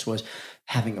the podcast, was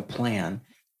having a plan.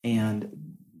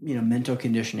 And, mental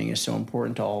conditioning is so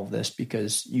important to all of this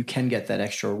because you can get that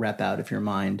extra rep out if your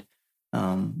mind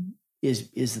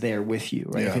is there with you,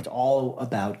 right? Yeah. If it's all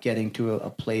about getting to a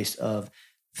place of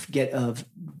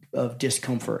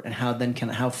discomfort and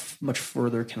how much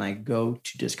further can I go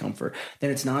to discomfort, then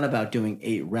it's not about doing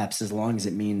 8 reps so long as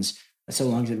it means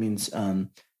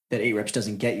that 8 reps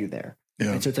doesn't get you there.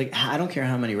 Yeah. And so it's like, I don't care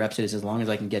how many reps it is, as long as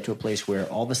I can get to a place where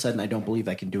all of a sudden I don't believe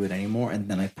I can do it anymore. And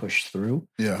then I push through.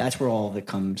 Yeah. That's where all of it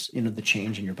comes, the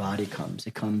change in your body comes.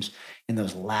 It comes in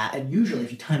those and usually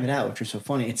if you time it out, which is so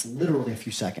funny, it's literally a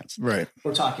few seconds. Right.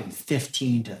 We're talking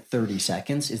 15 to 30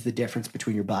 seconds is the difference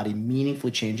between your body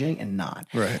meaningfully changing and not.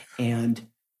 Right. And,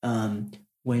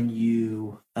 when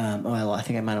you, I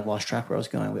think I might've lost track where I was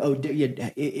going.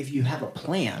 If you have a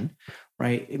plan,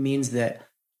 right, it means that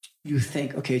you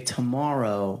think, okay,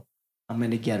 tomorrow I'm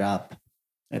going to get up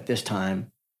at this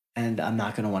time and I'm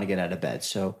not going to want to get out of bed.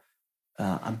 So,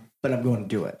 but I'm going to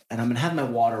do it. And I'm going to have my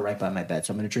water right by my bed.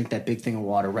 So I'm going to drink that big thing of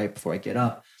water right before I get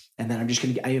up. And then I'm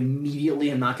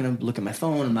not going to look at my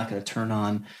phone. I'm not going to turn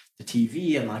on the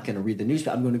TV. I'm not going to read the news.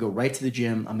 I'm going to go right to the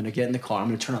gym. I'm going to get in the car. I'm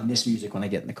going to turn on this music when I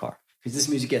get in the car, because this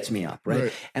music gets me up,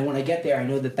 right? And when I get there, I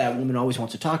know that woman always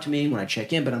wants to talk to me when I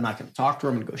check in, but I'm not going to talk to her.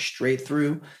 I'm going to go straight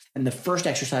through. And the first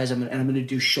exercise, I'm going to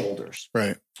do shoulders.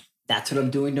 Right. That's what I'm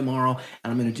doing tomorrow.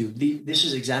 And I'm going to do this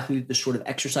is exactly the sort of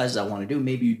exercises I want to do.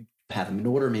 Maybe you have them in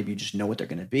order. Maybe you just know what they're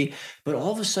going to be. But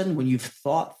all of a sudden, when you've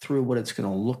thought through what it's going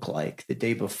to look like the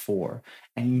day before,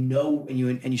 and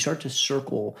you start to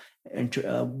circle and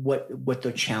what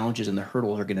the challenges and the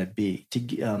hurdles are going to be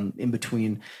in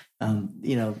between,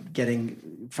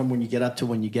 getting from when you get up to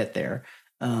when you get there,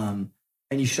 and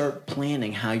you start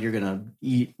planning how you're going to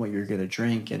eat, what you're going to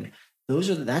drink, and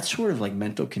that's sort of like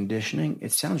mental conditioning.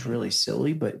 It sounds really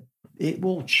silly, but it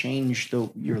will change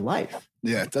your life.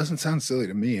 Yeah, it doesn't sound silly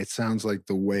to me. It sounds like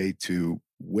the way to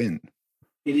win.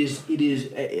 It is.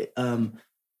 You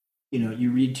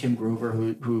read Tim Grover,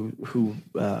 who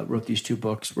wrote these two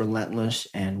books, Relentless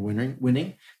and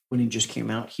Winning. Winning just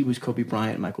came out. He was Kobe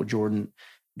Bryant, Michael Jordan,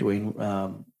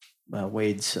 Dwayne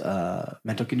Wade's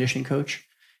mental conditioning coach.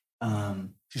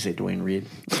 You say Dwayne Reed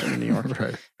in New York.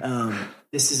 Right.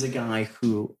 This is a guy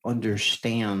who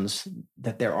understands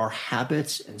that there are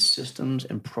habits and systems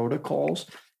and protocols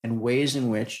and ways in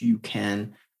which you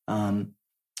can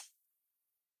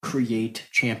create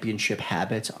championship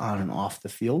habits on and off the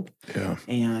field. Yeah.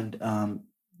 And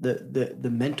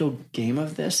the mental game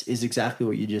of this is exactly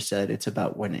what you just said. It's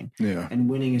about winning. Yeah. And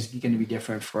winning is going to be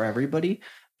different for everybody.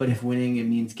 But if winning, it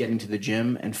means getting to the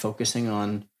gym and focusing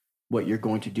on what you're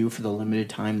going to do for the limited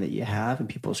time that you have, and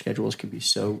people's schedules can be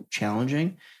so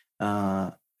challenging,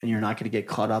 and you're not going to get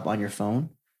caught up on your phone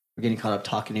or getting caught up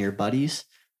talking to your buddies,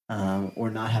 or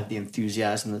not have the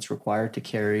enthusiasm that's required to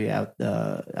carry out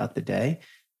the day,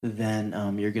 then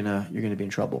you're gonna be in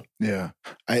trouble. Yeah,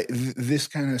 this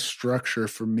kind of structure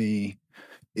for me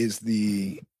is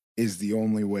the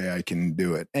only way I can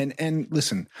do it. And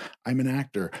listen, I'm an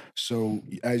actor. So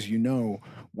as you know,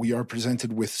 we are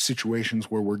presented with situations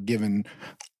where we're given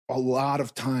a lot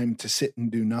of time to sit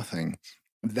and do nothing.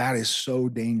 That is so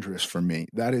dangerous for me.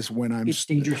 That is when it's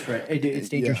dangerous for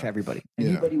everybody.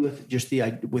 Anybody with just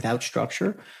without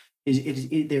structure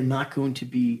they're not going to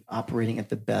be operating at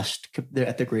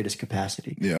the greatest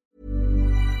capacity. Yeah.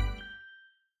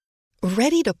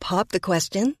 Ready to pop the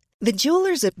question? The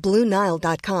jewelers at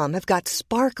BlueNile.com have got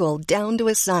sparkle down to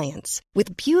a science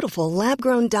with beautiful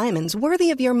lab-grown diamonds worthy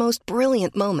of your most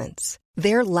brilliant moments.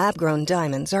 Their lab-grown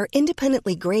diamonds are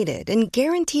independently graded and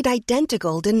guaranteed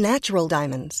identical to natural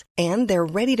diamonds, and they're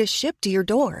ready to ship to your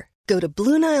door. Go to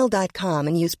BlueNile.com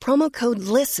and use promo code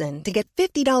LISTEN to get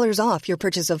 $50 off your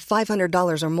purchase of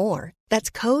 $500 or more. That's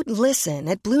code LISTEN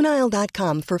at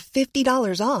BlueNile.com for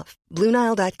 $50 off.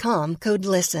 BlueNile.com, code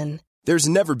LISTEN. There's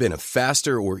never been a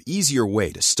faster or easier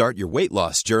way to start your weight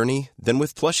loss journey than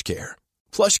with PlushCare.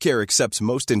 PlushCare accepts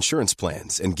most insurance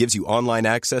plans and gives you online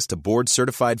access to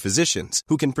board-certified physicians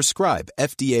who can prescribe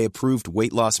FDA-approved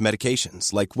weight loss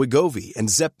medications like Wegovy and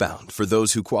Zepbound for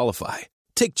those who qualify.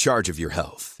 Take charge of your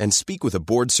health and speak with a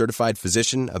board-certified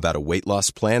physician about a weight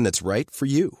loss plan that's right for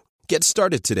you. Get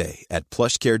started today at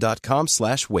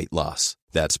plushcare.com/weight loss.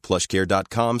 That's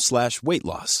plushcare.com/weight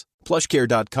loss.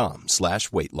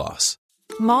 plushcare.com/weight loss.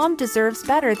 Mom deserves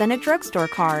better than a drugstore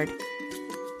card.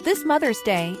 This Mother's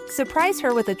Day, surprise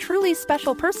her with a truly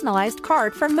special personalized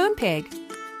card from Moonpig.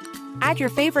 Add your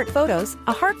favorite photos,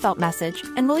 a heartfelt message,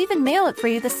 and we'll even mail it for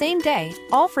you the same day,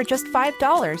 all for just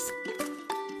 $5.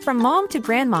 From mom to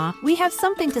grandma, we have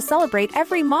something to celebrate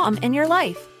every mom in your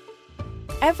life.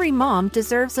 Every mom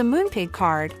deserves a Moonpig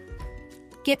card.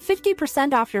 Get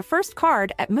 50% off your first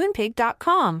card at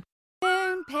Moonpig.com.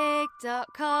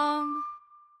 Moonpig.com.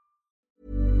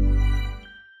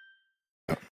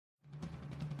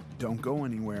 Don't go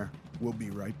anywhere. We'll be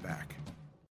right back.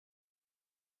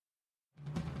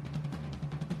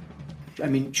 I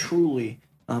mean, truly,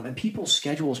 and people's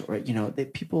schedules,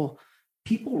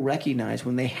 people recognize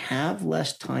when they have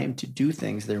less time to do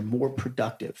things, they're more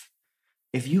productive.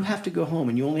 If you have to go home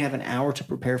and you only have an hour to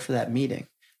prepare for that meeting,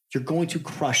 you're going to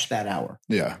crush that hour.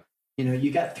 Yeah.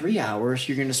 You got 3 hours,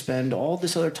 you're going to spend all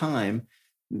this other time,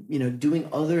 doing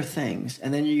other things.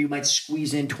 And then you might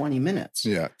squeeze in 20 minutes.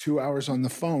 Yeah. 2 hours on the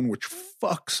phone, which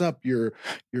fucks up your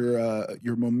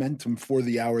momentum for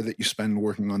the hour that you spend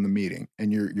working on the meeting,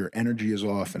 and your energy is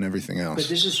off and everything else. But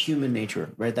this is human nature,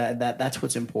 right? That's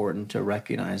what's important to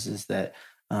recognize, is that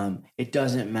it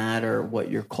doesn't matter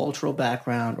what your cultural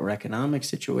background or economic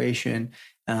situation,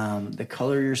 the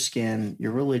color of your skin,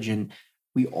 your religion.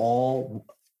 We all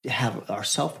have our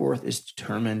self-worth is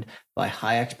determined by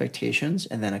high expectations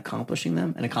and then accomplishing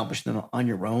them on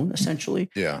your own,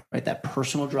 essentially. Yeah. Right. That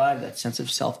personal drive, that sense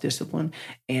of self-discipline.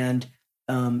 And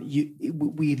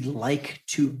we like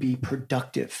to be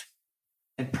productive,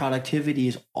 and productivity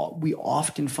is, we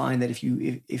often find that if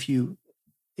you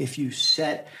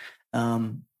set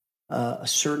a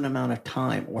certain amount of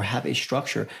time or have a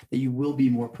structure that you will be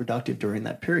more productive during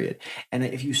that period. And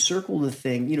if you circle the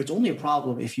thing, you know, it's only a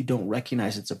problem if you don't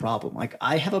recognize it's a problem. Like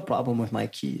I have a problem with my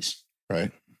keys.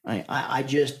 Right. I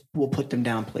just will put them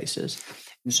down places.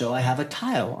 And so I have a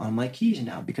tile on my keys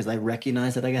now because I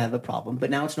recognize that I have a problem,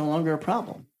 but now it's no longer a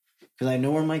problem because I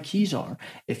know where my keys are.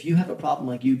 If you have a problem,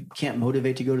 like you can't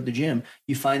motivate to go to the gym,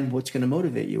 you find what's going to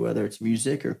motivate you, whether it's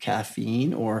music or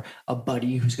caffeine or a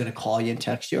buddy who's going to call you and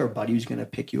text you, or a buddy who's going to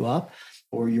pick you up,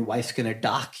 or your wife's going to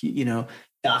dock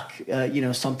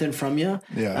something from you.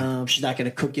 Yeah. She's not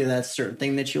going to cook you that certain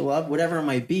thing that you love, whatever it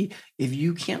might be. If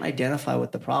you can't identify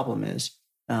what the problem is,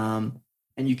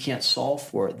 and you can't solve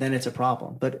for it, then it's a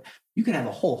problem. But you can have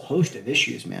a whole host of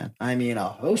issues, man. I mean, a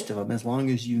host of them, as long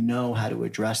as you know how to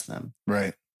address them.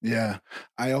 Right. Yeah.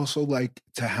 I also like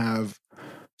to have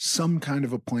some kind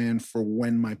of a plan for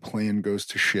when my plan goes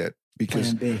to shit.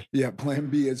 Because Plan B. Plan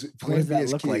B is What does that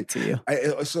look key. like to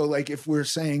you? So like if we're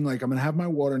saying like I'm going to have my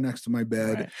water next to my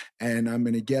bed, Right. and I'm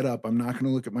going to get up, I'm not going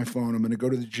to look at my phone, I'm going to go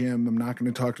to the gym, I'm not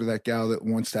going to talk to that gal that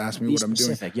wants to ask me Be what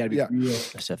specific. I'm doing. You got to be real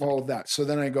specific. All of that. So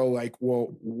then I go like,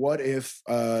 well, what if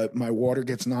my water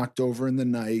gets knocked over in the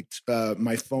night?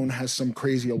 My phone has some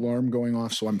crazy alarm going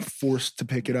off, so I'm forced to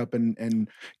pick it up and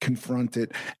confront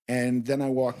it. And then I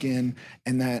walk in,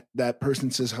 and that person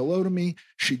says hello to me.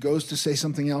 She goes to say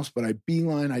something else, but I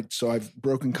beeline. So I've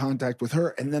broken contact with her,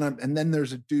 and then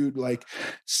there's a dude like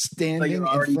standing But you're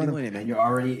already in front doing of it, man. You're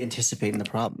already anticipating the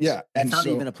problem. Yeah, That's and not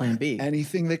so even a plan B.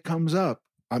 anything that comes up,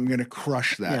 I'm going to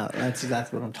crush that. Yeah, that's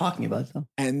exactly what I'm talking about, though.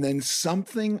 And then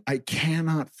something I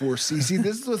cannot foresee. See,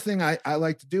 this is the thing I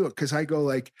like to do it because I go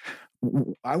like,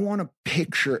 I want to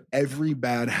picture every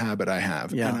bad habit I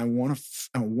have, Yeah. and I want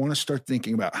to start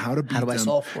thinking about how to beat How do I them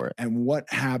solve for it? and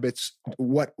what habits,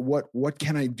 what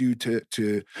can I do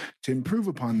to improve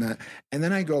upon that? And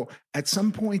then I go, at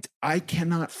some point, I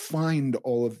cannot find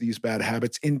all of these bad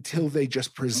habits until they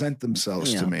just present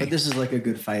themselves to me. But this is like a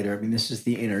good fighter. I mean, this is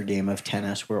the inner game of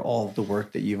tennis, where all of the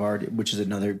work that you've already, which is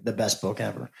the best book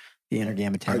ever, The Inner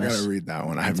Game of I Tennis. got to read that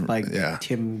one. I It's haven't. by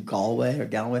Tim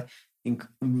Gallway.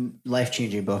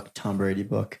 Life-changing book, Tom Brady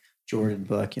book, Jordan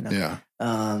book, you know. Yeah.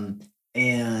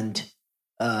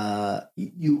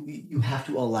 You have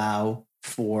to allow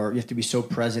for, you have to be so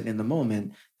present in the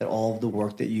moment that all of the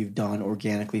work that you've done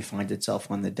organically finds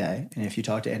itself on the day. And if you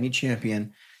talk to any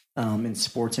champion in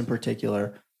sports in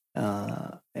particular,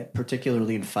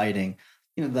 particularly in fighting,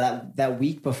 you know, that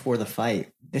week before the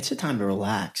fight, it's a time to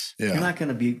relax. Yeah. You're not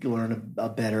going to learn a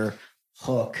better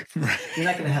hook. Right. You're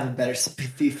not going to have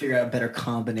figure out a better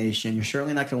combination. You're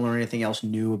certainly not going to learn anything else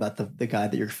new about the guy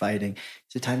that you're fighting.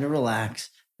 It's a time to relax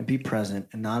and be present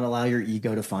and not allow your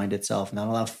ego to find itself, not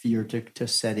allow fear to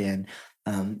set in.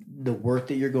 The work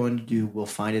that you're going to do will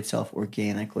find itself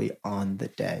organically on the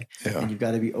day. Yeah. And you've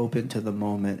got to be open to the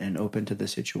moment and open to the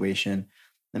situation.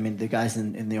 I mean, the guys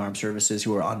in the armed services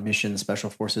who are on mission, special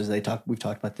forces, we've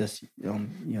talked about this,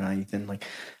 Ethan, like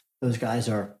those guys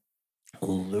are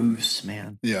loose,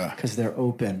 man. Yeah. Because they're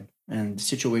open, and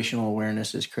situational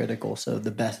awareness is critical. So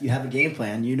you have a game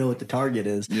plan, you know what the target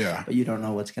is, Yeah. but you don't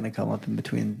know what's going to come up in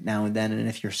between now and then. And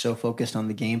if you're so focused on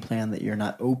the game plan that you're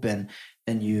not open,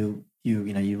 then you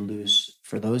lose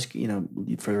for those,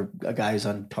 for a guy who's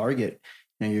on target,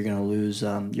 you're going to lose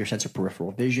your sense of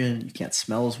peripheral vision. You can't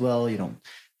smell as well. You don't.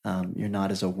 You're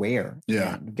not as aware.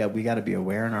 Yeah. We got to be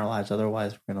aware in our lives.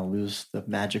 Otherwise, we're going to lose the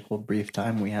magical brief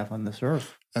time we have on this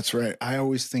earth. That's right. I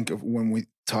always think of when we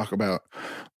talk about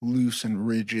loose and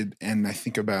rigid, and I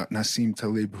think about Nassim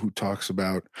Taleb, who talks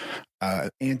about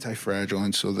anti-fragile.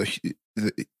 And so if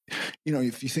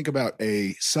you think about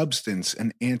a substance,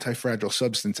 an anti-fragile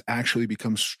substance actually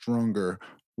becomes stronger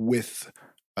with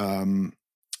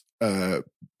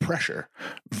pressure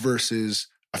versus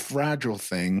a fragile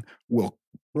thing will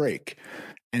break.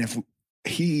 And if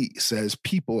he says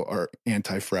people are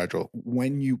anti-fragile,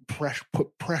 when you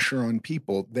put pressure on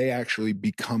people, they actually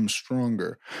become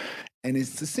stronger. And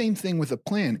it's the same thing with a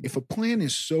plan. If a plan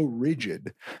is so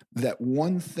rigid that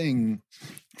one thing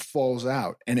falls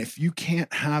out, and if you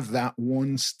can't have that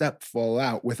one step fall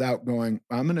out without going,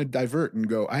 I'm going to divert and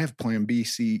go, I have plan B,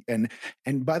 C. And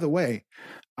by the way,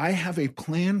 I have a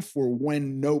plan for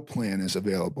when no plan is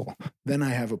available. Then I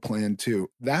have a plan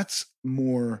too. That's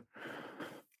more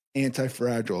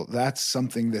anti-fragile. That's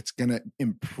something that's going to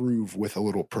improve with a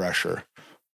little pressure.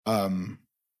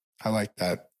 I like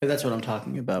that. But that's what I'm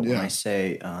talking about when I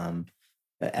say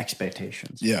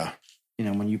expectations. Yeah.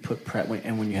 When you put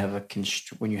when you have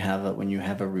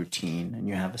a routine and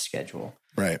you have a schedule,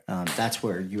 right? That's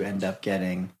where you end up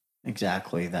getting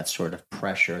exactly that sort of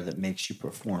pressure that makes you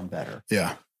perform better.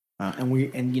 Yeah. And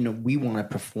we want to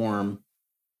perform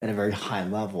at a very high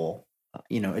level.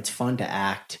 It's fun to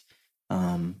act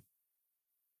in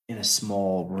a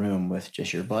small room with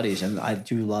just your buddies, and I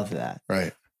do love that.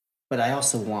 Right. But I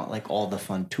also want like all the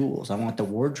fun tools. I want the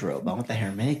wardrobe. I want the hair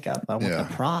and makeup. I want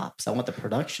the props. I want the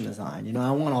production design.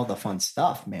 I want all the fun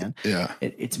stuff, man. Yeah.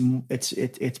 It's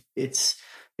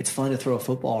fun to throw a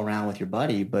football around with your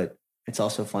buddy, but it's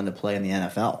also fun to play in the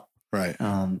NFL. Right.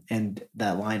 And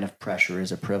that line of pressure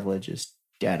is a privilege is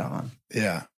dead on.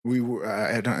 Yeah.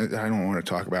 I don't want to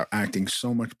talk about acting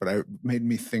so much, but it made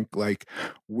me think like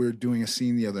we're doing a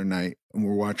scene the other night and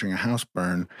we're watching a house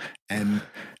burn and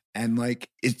like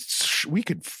we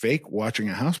could fake watching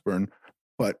a house burn,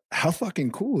 but how fucking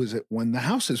cool is it when the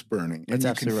house is burning and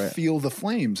you can feel the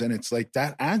flames, and it's like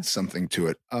that adds something to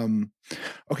it.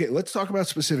 Okay, let's talk about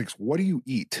specifics. What do you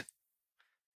eat?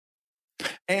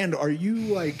 And are you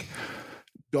like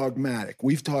dogmatic?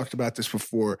 We've talked about this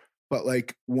before, but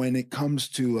like when it comes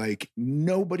to like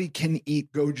nobody can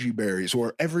eat goji berries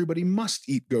or everybody must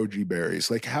eat goji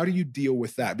berries, like how do you deal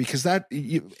with that? Because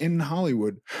in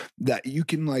Hollywood that you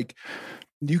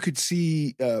could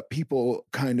see people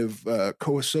kind of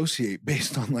co-associate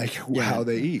based on like how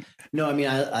they eat. No, I mean,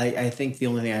 I think the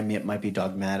only thing I might be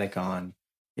dogmatic on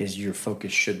is your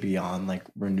focus should be on like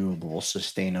renewable,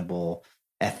 sustainable,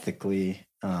 ethically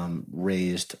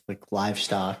raised like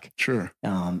livestock. Sure.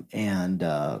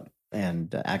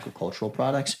 And agricultural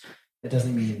products. It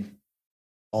doesn't mean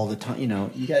all the time,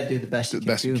 you got to do the best you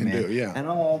can do. Yeah. And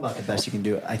I'm all about the best you can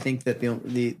do. I think that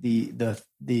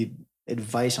the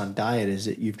advice on diet is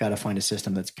that you've got to find a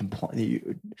system that's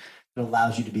that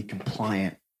allows you to be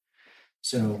compliant.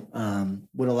 So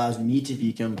what allows me to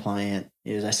be compliant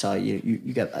is I saw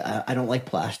you got, I don't like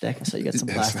plastic. I saw you got some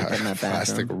plastic in that bathroom.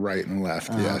 Plastic right and left,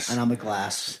 yes. And I'm a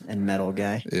glass and metal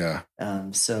guy. Yeah.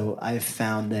 So I've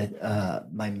found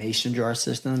that my mason jar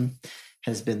system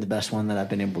has been the best one that I've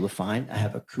been able to find. I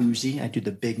have a koozie. I do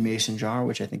the big mason jar,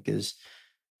 which I think it's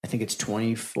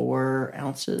 24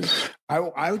 ounces.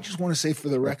 I would just want to say for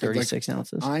the record, 36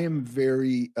 ounces. I am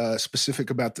very specific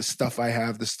about the stuff I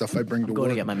have, the stuff I bring to work. Go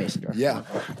to get my mason jar. Yeah.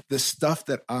 The stuff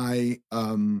that I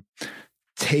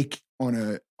take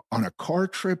on a car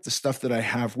trip, the stuff that I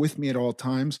have with me at all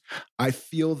times, I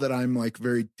feel that I'm like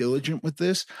very diligent with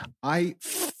this. I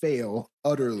fail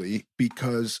utterly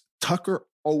because Tucker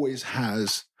always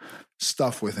has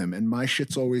stuff with him and my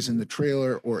shit's always in the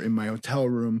trailer or in my hotel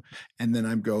room. And then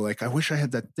I go like, I wish I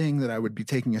had that thing that I would be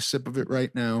taking a sip of it right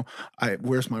now.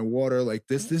 Where's my water? Like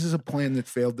this is a plan that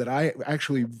failed that I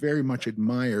actually very much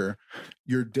admire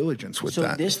your diligence with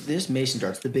that. So this mason jar,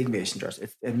 it's the big mason jars.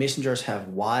 Mason jars have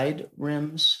wide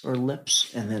rims or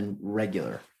lips and then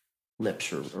regular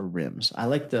lips or rims. I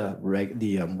like the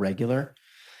regular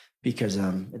because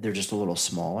they're just a little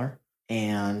smaller.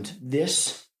 And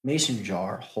this mason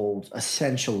jar holds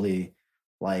essentially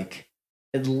like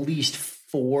at least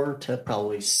 4 to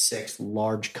probably 6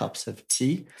 large cups of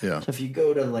tea. Yeah. So if you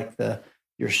go to like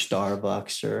your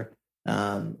Starbucks or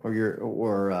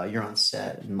you're on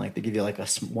set and like they give you like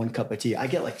one cup of tea, I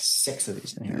get like 6 of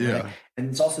these in here. Yeah. Right? And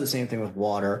it's also the same thing with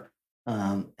water.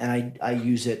 And I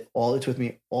use it it's with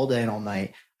me all day and all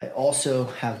night. I also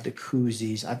have the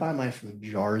koozies. I buy mine from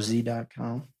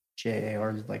Jarzy.com.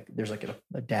 JAR, like there's like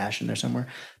a dash in there somewhere.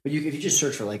 But if you just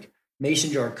search for like mason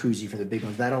jar koozie for the big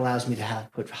ones, that allows me to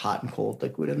put hot and cold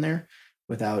liquid in there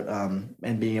without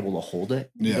and being able to hold it.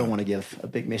 You don't want to give a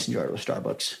big mason jar to a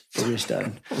Starbucks barista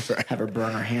and have her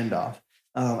burn her hand off.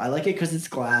 I like it because it's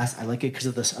glass. I like it because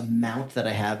of this amount that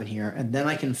I have in here. And then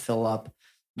I can fill up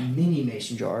mini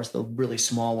mason jars, the really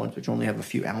small ones, which only have a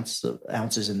few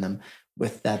ounces in them,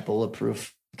 with that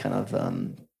bulletproof kind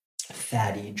of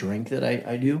fatty drink that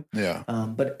I do. Yeah.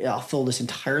 But I'll fill this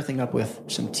entire thing up with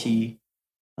some tea,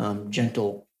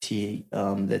 gentle tea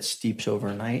that steeps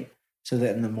overnight, so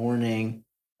that in the morning,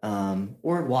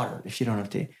 or water if you don't have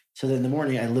tea. So that in the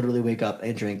morning, I literally wake up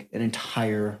and drink an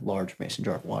entire large mason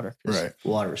jar of water. Right.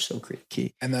 Water is so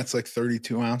key. And that's like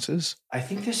 32 ounces? I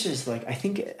think this is like, I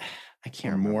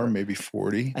can't remember. More, maybe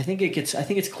 40. I think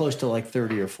it's close to like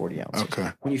 30 or 40 ounces.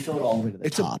 Okay. When you fill it all the way to the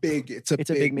top. It's a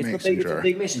big mason jar. It's a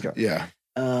big mason jar. Yeah.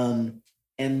 And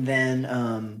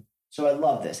then, so I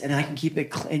love this, and I can keep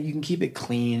it, and you can keep it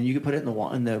clean. You can put it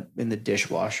in the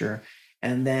dishwasher.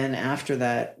 And then after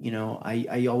that,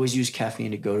 I always use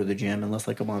caffeine to go to the gym, unless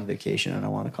like I'm on vacation and I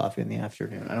want a coffee in the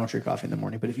afternoon. I don't drink coffee in the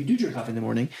morning, but if you do drink coffee in the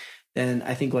morning, then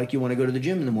I think like you want to go to the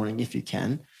gym in the morning if you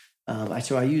can.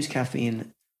 So I use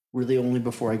caffeine really only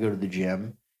before I go to the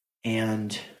gym.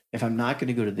 And if I'm not going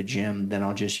to go to the gym, then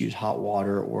I'll just use hot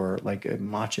water or like a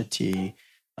matcha tea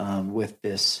with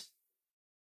this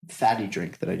fatty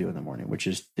drink that I do in the morning, which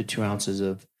is the 2 ounces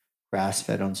of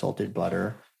grass-fed unsalted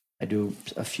butter. I do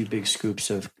a few big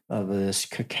scoops of this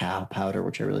cacao powder,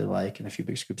 which I really like, and a few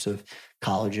big scoops of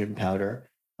collagen powder,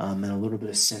 and a little bit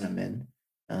of cinnamon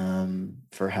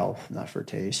for health, not for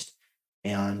taste.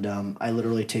 And I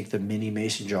literally take the mini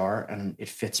mason jar, and it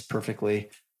fits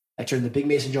perfectly. I turn the big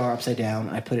mason jar upside down.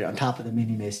 I put it on top of the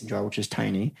mini mason jar, which is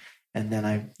tiny, and then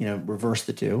I reverse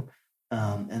the two.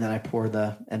 And then I pour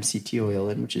the MCT oil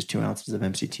in, which is 2 ounces of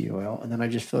MCT oil. And then I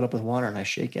just fill it up with water and I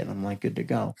shake it and I'm like, good to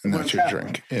go. And that's your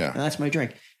drink. Yeah. And that's my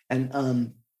drink.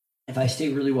 And if I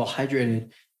stay really well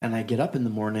hydrated and I get up in the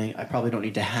morning, I probably don't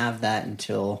need to have that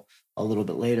until a little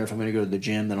bit later. If I'm going to go to the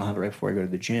gym, then I'll have it right before I go to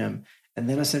the gym. And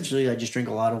then essentially I just drink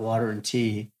a lot of water and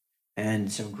tea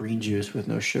and some green juice with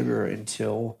no sugar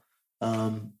until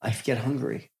I get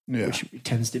hungry. Yeah. Which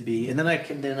tends to be, and then I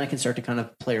can start to kind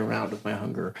of play around with my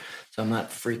hunger, so I'm not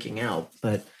freaking out.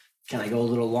 But can I go a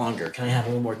little longer? Can I have a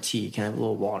little more tea? Can I have a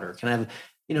little water? Can I have,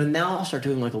 now I'll start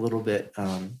doing like a little bit.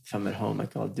 If I'm at home,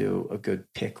 like I'll do a good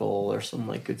pickle or some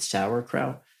like good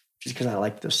sauerkraut, just because I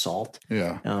like the salt.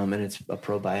 Yeah. And it's a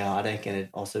probiotic, and it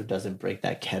also doesn't break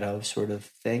that keto sort of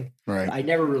thing. Right. I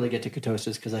never really get to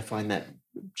ketosis because I find that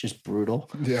just brutal.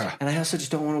 Yeah. And I also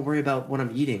just don't want to worry about what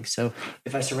I'm eating. So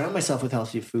if I surround myself with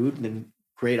healthy food, then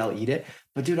great, I'll eat it.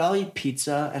 But dude, I'll eat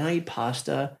pizza and I eat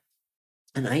pasta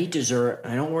and I eat dessert.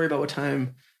 And I don't worry about what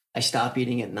time I stop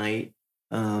eating at night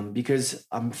because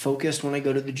I'm focused when I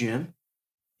go to the gym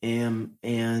and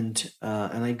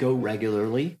I go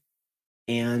regularly.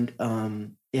 And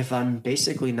if I'm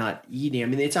basically not eating, I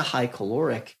mean, it's a high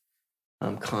caloric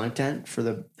content for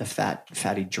the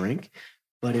fatty drink.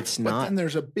 But it's not. But then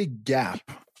there's a big gap.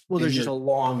 Well, there's just a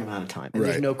long amount of time. And right.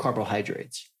 There's no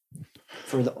carbohydrates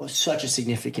for such a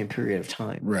significant period of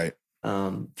time. Right.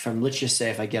 From, let's just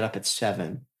say if I get up at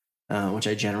 7, which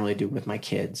I generally do with my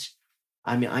kids,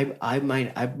 I mean,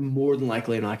 I'm more than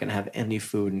likely not going to have any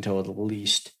food until at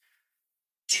least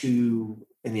 2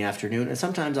 in the afternoon. And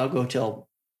sometimes I'll go till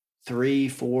 3,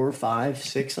 4, 5,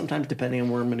 6, sometimes depending on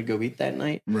where I'm going to go eat that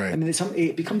night. Right. I mean,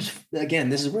 it becomes, again,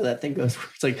 this is where that thing goes.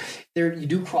 It's like you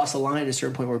do cross a line at a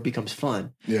certain point where it becomes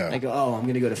fun. Yeah. I go, I'm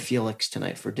going to go to Felix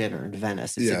tonight for dinner in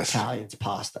Venice. It's Italian, it's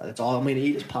pasta. That's all I'm going to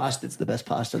eat is pasta. It's the best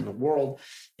pasta in the world.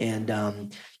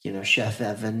 And, Chef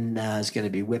Evan is going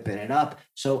to be whipping it up.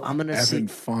 So I'm going to see. Evan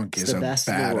Funk is a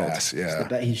badass.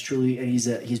 Yeah. He's truly, and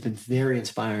he's been very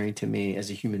inspiring to me as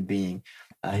a human being.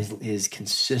 His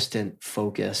consistent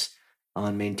focus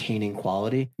on maintaining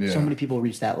quality. Yeah. So many people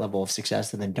reach that level of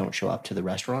success and then don't show up to the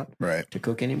restaurant to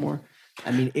cook anymore.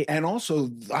 I mean, and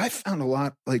also I found a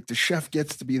lot like the chef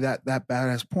gets to be that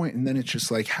badass point, and then it's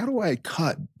just like, how do I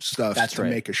cut stuff to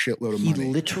make a shitload of money? He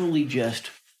literally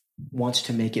just wants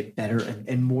to make it better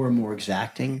and more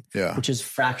exacting, which is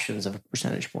fractions of a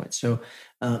percentage point. So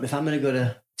if I'm going to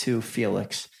go to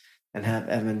Felix and have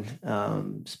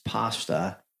Evan's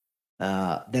pasta,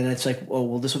 then it's like,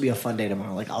 this will be a fun day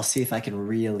tomorrow. Like, I'll see if I can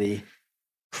really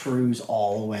cruise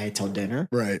all the way till dinner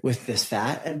with this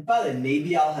fat. And by then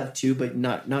maybe I'll have 2, but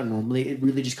not normally. It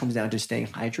really just comes down to staying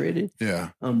hydrated. Yeah.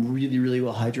 I'm really, really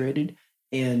well hydrated.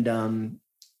 And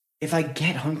if I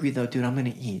get hungry though, dude, I'm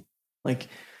going to eat. Like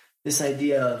this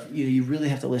idea of, you really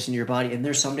have to listen to your body. And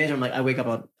there's some days I'm like, I wake up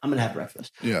I'm going to have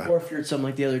breakfast. Yeah. Or if you're at something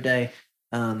like the other day,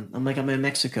 I'm in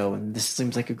Mexico and this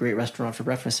seems like a great restaurant for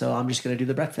breakfast. So I'm just going to do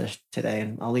the breakfast today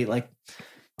and I'll eat like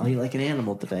an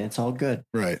animal today. It's all good.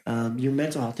 Right. Your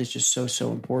mental health is just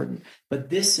so important.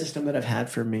 But this system that I've had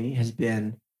for me has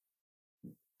been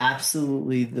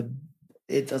absolutely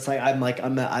it's like,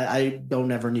 I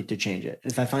don't ever need to change it.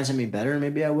 If I find something better,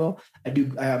 maybe I will.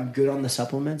 I'm good on the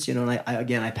supplements, and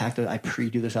I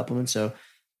pre-do the supplements. So,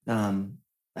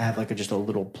 I have just a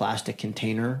little plastic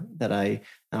container that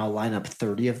I'll line up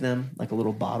 30 of them, like a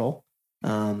little bottle.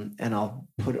 And I'll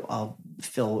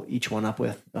fill each one up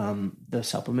with the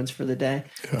supplements for the day.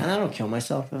 Yeah. And I don't kill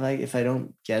myself if I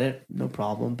don't get it, no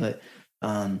problem. But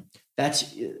and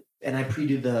I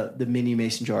pre-do the mini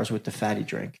mason jars with the fatty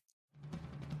drink.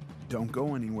 Don't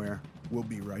go anywhere. We'll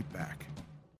be right back.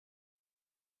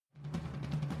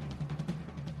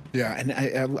 Yeah, and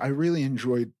I really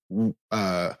enjoyed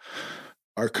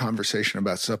our conversation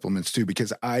about supplements too,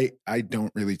 because I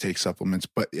don't really take supplements,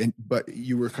 but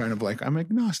you were kind of like, I'm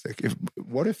agnostic.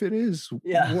 What if it is?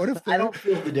 Yeah. What if I don't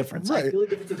feel the difference? Right. I feel the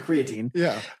difference with creatine.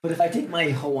 Yeah. But if I take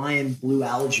my Hawaiian blue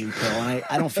algae pill, and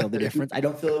I don't feel the difference. I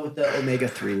don't feel it with the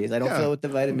omega-3s. I don't feel it with the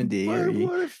vitamin D.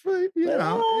 What if I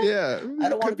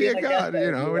don't want to be a god.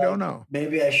 We don't know.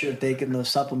 Maybe I should have taken those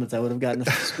supplements. I would have gotten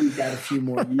squeezed out a few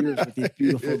more years with these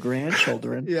beautiful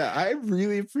grandchildren. Yeah, I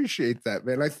really appreciate that,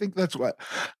 man. I think that's what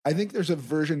I think there's a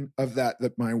version of that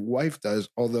my wife does,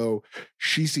 although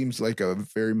she seems like a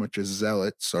very much a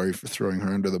zealot. Sorry for throwing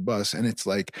her under the bus. And it's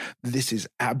like, this is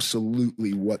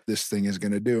absolutely what this thing is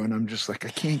going to do. And I'm just like, I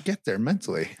can't get there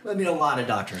mentally. I mean, a lot of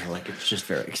doctors are like, it's just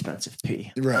very expensive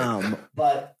pee. Right.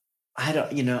 But I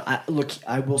don't,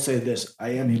 I will say this, I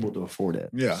am able to afford it.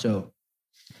 Yeah. So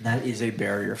that is a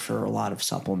barrier for a lot of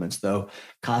supplements, though.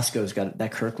 Costco's got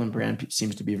that Kirkland brand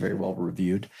seems to be very well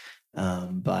reviewed.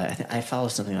 But I follow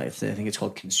something like, I think it's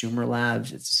called Consumer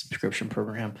Labs. It's a subscription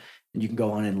program, and you can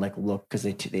go on and like look, because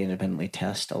they independently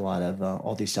test a lot of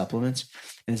all these supplements,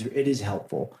 and it is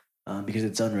helpful because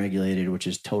it's unregulated, which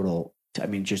is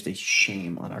just a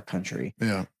shame on our country.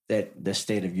 Yeah, that the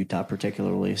state of Utah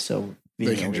particularly. So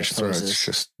they can just throw it's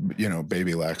just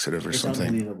baby laxative or something.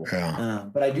 Unbelievable. Yeah,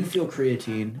 but I do feel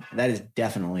creatine. That is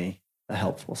definitely a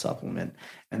helpful supplement,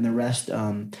 and the rest.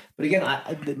 But again,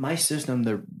 my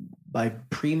system, by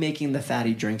pre-making the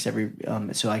fatty drinks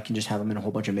so I can just have them in a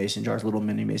whole bunch of mason jars, little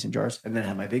mini mason jars, and then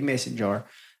have my big mason jar,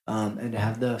 and to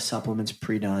have the supplements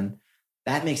pre-done.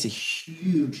 That makes a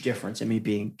huge difference in me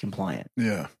being compliant.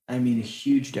 Yeah, I mean a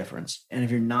huge difference. And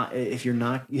if you're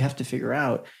not, you have to figure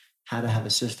out how to have a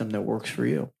system that works for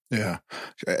you. Yeah.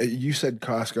 You said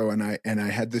Costco, and I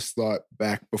had this thought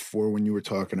back before when you were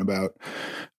talking about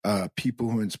people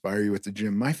who inspire you at the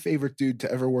gym. My favorite dude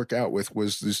to ever work out with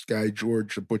was this guy,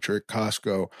 George, the butcher at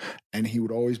Costco. And he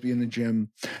would always be in the gym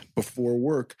before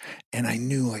work. And I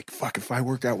knew, like, fuck, if I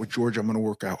work out with George, I'm going to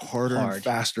work out harder and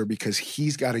faster because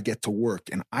he's got to get to work.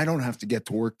 And I don't have to get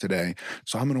to work today.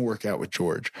 So I'm going to work out with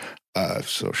George.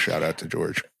 So shout out to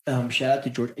George. Shout out to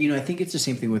George. I think it's the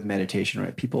same thing with meditation,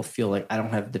 right? People feel like I don't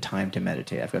have the time to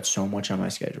meditate. I've got so much on my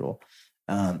schedule.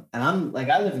 And I'm like,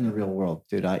 I live in the real world,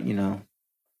 dude.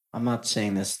 I'm not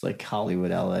saying this like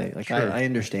Hollywood, LA. Like sure. I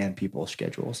understand people's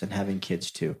schedules and having kids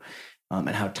too. And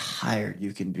how tired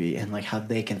you can be and like how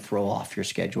they can throw off your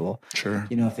schedule. Sure.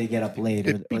 If they get up late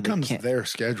it becomes their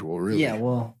schedule, really. Yeah.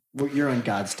 Well, you're on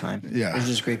God's time. Yeah. There's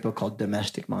this great book called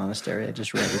Domestic Monastery I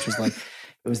just read, which was like,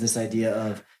 it was this idea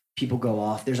of people go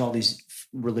off. There's all these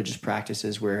religious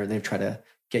practices where they try to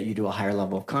get you to a higher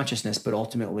level of consciousness, but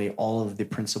ultimately all of the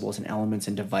principles and elements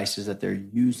and devices that they're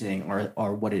using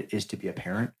are what it is to be a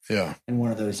parent. Yeah. And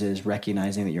one of those is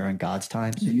recognizing that you're on God's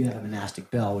time. So you have a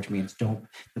monastic bell, which means the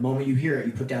moment you hear it,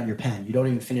 you put down your pen. You don't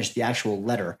even finish the actual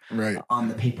letter on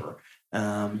the paper.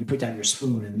 You put down your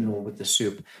spoon in the middle with the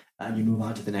soup and you move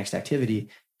on to the next activity.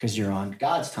 Because you're on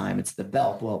God's time, it's the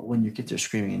belt. Well, when your kids are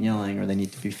screaming and yelling, or they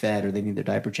need to be fed, or they need their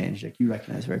diaper changed, like you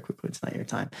recognize very quickly it's not your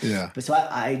time. Yeah. But so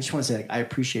I just want to say, like, I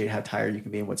appreciate how tired you can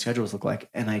be and what schedules look like,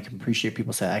 and I can appreciate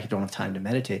people say I don't have time to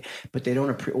meditate, but they don't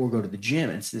or go to the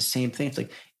gym. And it's the same thing. It's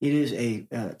like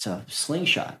it's a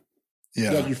slingshot.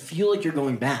 Yeah. You feel like you're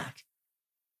going back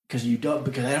because I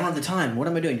don't have the time. What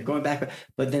am I doing? You're going back,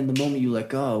 but then the moment you let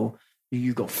go,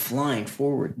 you go flying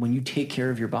forward. When you take care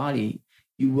of your body,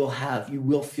 you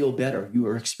will feel better.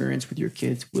 Your experience with your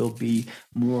kids will be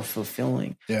more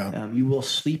fulfilling. Yeah. You will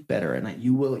sleep better and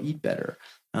you will eat better.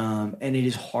 And it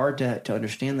is hard to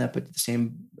understand that, but the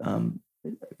same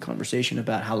conversation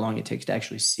about how long it takes to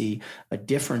actually see a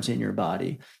difference in your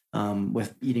body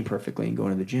with eating perfectly and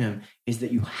going to the gym is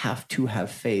that you have to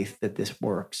have faith that this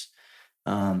works.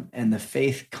 And the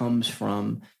faith comes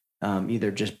from either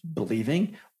just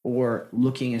believing or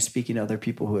looking and speaking to other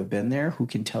people who have been there, who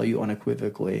can tell you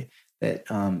unequivocally that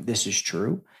this is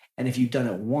true. And if you've done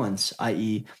it once,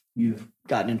 i.e. you've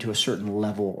gotten into a certain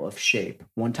level of shape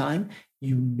one time,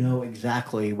 you know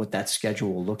exactly what that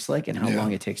schedule looks like and how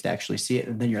long it takes to actually see it.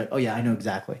 And then you're like, oh yeah, I know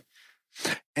exactly.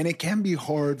 And it can be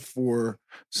hard for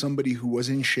somebody who was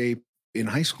in shape in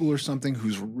high school or something,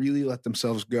 who's really let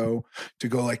themselves go, to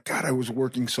go like, God, I was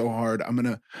working so hard.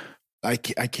 I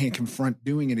can't confront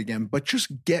doing it again, but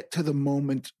just get to the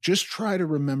moment. Just try to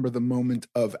remember the moment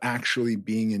of actually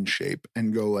being in shape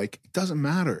and go like, it doesn't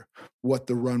matter what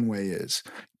the runway is.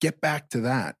 Get back to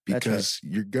that because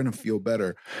you're going to feel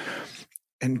better.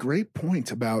 And great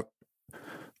point about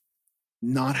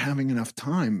not having enough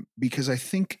time, because I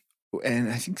think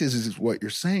this is what you're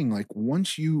saying. Like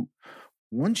once you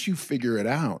figure it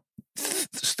out,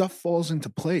 stuff falls into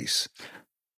place.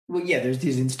 Well, yeah, there's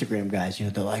these Instagram guys,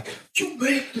 they're like, you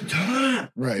make the time.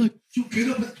 Right. Like, You get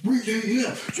up at 3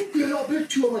 a.m. You get up at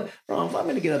 2. I'm like, bro, if I'm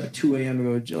going to get up at 2 a.m.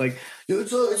 and go, like,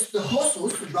 it's the hustle.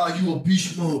 It's the, are you a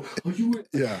beast mode? Are you?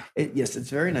 Yeah. Yes, it's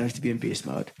very nice to be in beast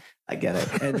mode. I get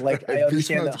it. And like, I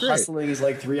understand that hustling is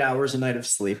like 3 hours a night of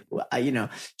sleep.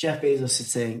 Jeff Bezos is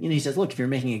saying, he says, look, if you're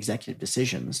making executive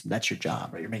decisions, that's your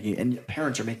job, right? And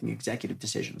parents are making executive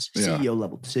decisions, CEO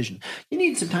level decisions. You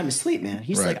need some time to sleep, man.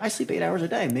 He's like, I sleep 8 hours a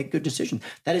day, make good decisions.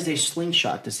 That is a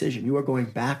slingshot decision. You are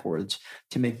going backwards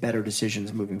to make better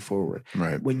decisions moving forward.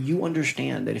 Right. When you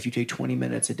understand that if you take 20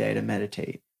 minutes a day to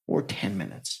meditate or 10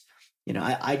 minutes,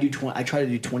 I try to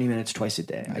do 20 minutes twice a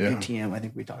day. I do TM. I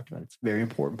think we talked about it. It's a very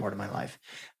important part of my life.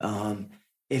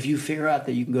 If you figure out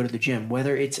that you can go to the gym,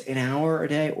 whether it's an hour a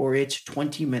day or it's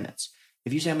 20 minutes,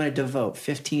 if you say I'm going to devote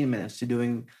 15 minutes to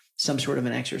doing some sort of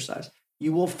an exercise,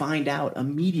 you will find out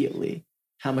immediately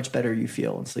how much better you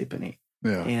feel in sleep and eat.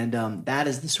 Yeah. And that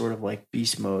is the sort of like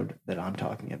beast mode that I'm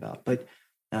talking about. But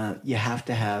you have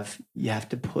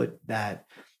to put that,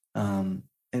 and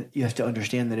you have to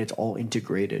understand that it's all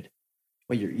integrated.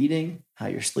 What you're eating, how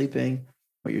you're sleeping,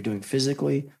 what you're doing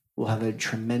physically will have a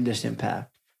tremendous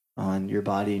impact on your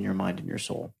body and your mind and your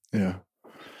soul. Yeah.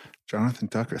 Jonathan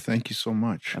Tucker, thank you so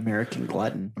much. American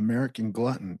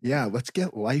Glutton. Yeah, let's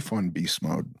get life on beast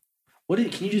mode. Can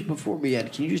you just, before we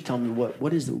end, can you just tell me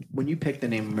what is when you pick the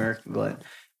name American Glutton?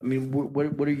 I mean, what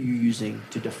are you using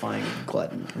to define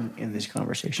glutton in these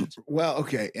conversations? Well,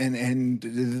 okay, and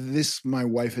this my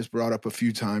wife has brought up a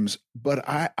few times, but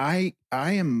I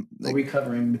am. Are we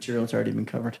covering material that's already been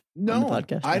covered? No, on the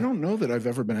podcast? I don't know that I've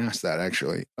ever been asked that.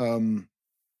 Actually,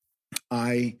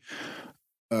 I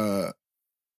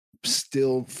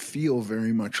still feel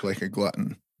very much like a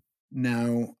glutton.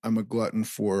 Now I'm a glutton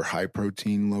for high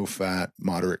protein, low fat,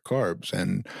 moderate carbs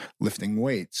and lifting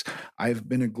weights. I've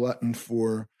been a glutton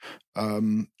for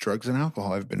drugs and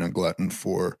alcohol. I've been a glutton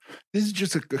for, this is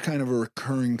just a kind of a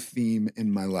recurring theme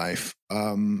in my life.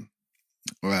 I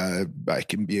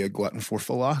can be a glutton for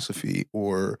philosophy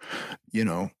or,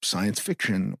 science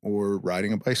fiction or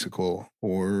riding a bicycle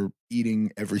or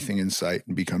eating everything in sight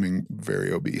and becoming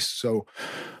very obese. So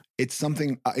it's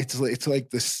something, it's like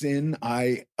the sin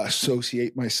I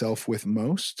associate myself with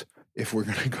most, if we're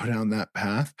going to go down that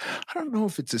path. I don't know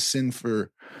if it's a sin for,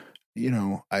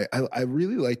 I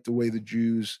really like the way the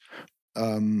Jews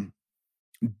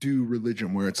do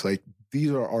religion, where it's like,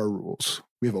 these are our rules.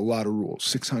 We have a lot of rules,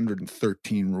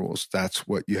 613 rules. That's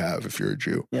what you have if you're a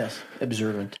Jew. Yes,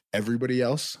 observant. Everybody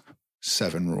else,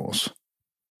 7 rules.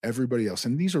 Everybody else.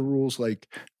 And these are rules, like,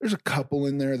 there's a couple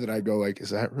in there that I go like, is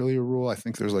that really a rule? I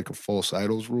think there's like a false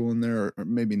idols rule in there, or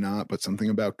maybe not, but something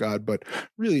about God. But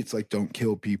really it's like, don't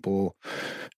kill people,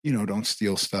 don't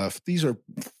steal stuff. These are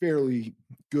fairly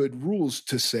good rules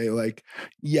to say, like,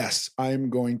 yes,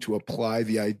 I'm going to apply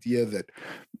the idea that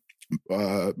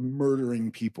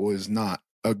murdering people is not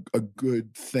a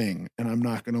good thing. And I'm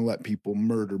not going to let people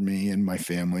murder me and my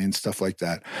family and stuff like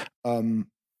that. But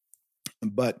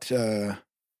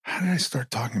how did I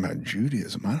start talking about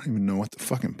Judaism? I don't even know what the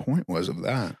fucking point was of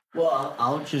that. Well,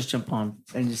 I'll just jump on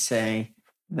and just say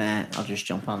that I'll just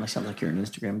jump on. Like, sounds like you're an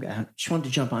Instagram guy. Just wanted to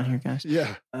jump on here, guys.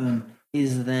 Yeah.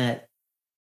 Is that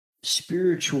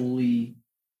spiritually,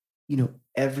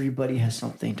 everybody has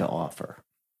something to offer.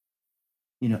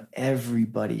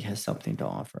 Everybody has something to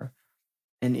offer.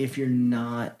 And if you're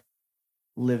not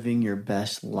living your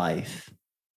best life,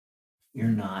 you're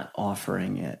not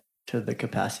offering it to the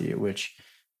capacity at which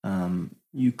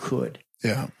you could.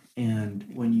 Yeah. And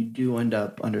when you do end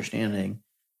up understanding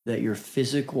that your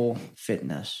physical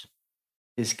fitness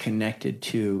is connected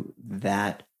to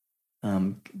that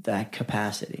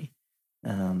capacity,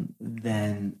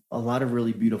 then a lot of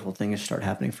really beautiful things start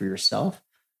happening for yourself.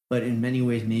 But in many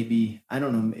ways, maybe, I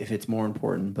don't know if it's more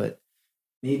important, but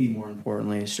maybe more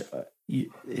importantly,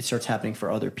 it starts happening for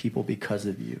other people because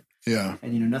of you. Yeah.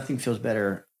 And, nothing feels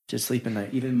better to sleep at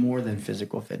night, even more than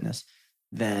physical fitness,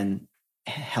 than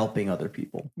helping other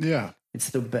people. Yeah. It's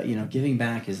giving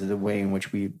back is the way in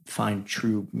which we find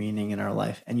true meaning in our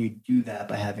life. And you do that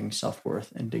by having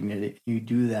self-worth and dignity. You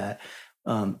do that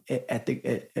with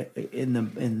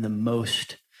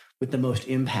the most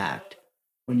impact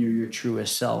when you're your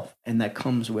truest self. And that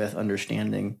comes with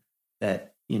understanding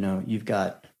that, you've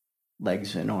got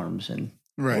legs and arms and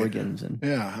organs and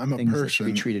I'm a things person that should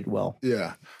be treated well.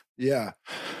 Yeah. Yeah.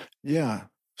 Yeah.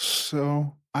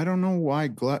 So I don't know why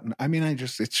glutton. I mean,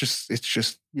 it's just,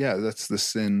 that's the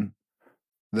sin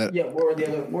that. Yeah. Or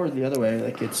the other way,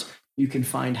 like, it's you can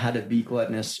find how to be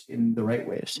gluttonous in the right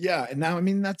ways. Yeah. And now, I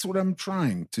mean, that's what I'm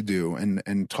trying to do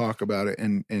and talk about it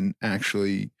and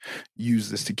actually use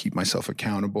this to keep myself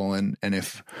accountable. And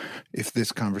if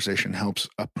this conversation helps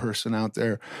a person out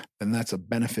there, then that's a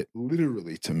benefit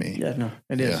literally to me. Yeah, no,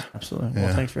 it is. Yeah. Absolutely. Well,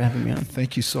 Yeah. thanks for having me on.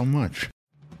 Thank you so much.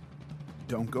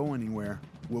 Don't go anywhere.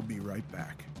 We'll be right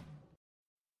back.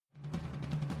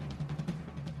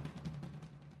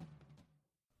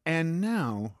 And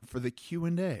now for the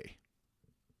Q&A.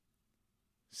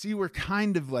 See, we're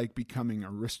kind of like becoming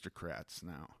aristocrats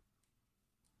now.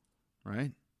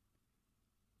 Right?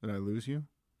 Did I lose you?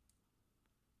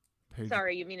 Paige?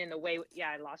 Sorry, you mean in the way? Yeah,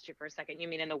 I lost you for a second. You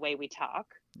mean in the way we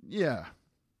talk? Yeah.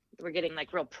 We're getting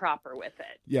like real proper with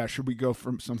it. Yeah, should we go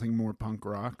from something more punk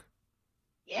rock?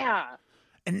 Yeah.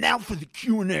 And now for the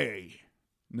Q&A.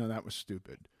 No, that was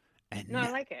stupid. And No,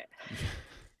 I like it.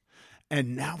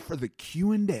 And now for the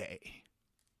Q&A.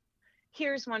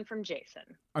 Here's one from Jason.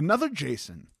 Another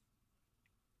Jason.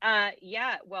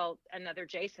 Yeah, well, another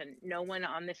Jason. No one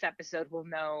on this episode will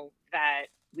know that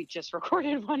we just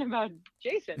recorded one about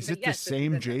Jason. Is but it yes, the this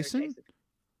same is another Jason?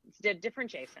 It's a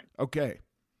different Jason. Okay.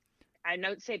 I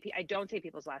don't say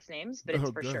people's last names, but it's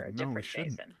Oh, for good. sure a No, we different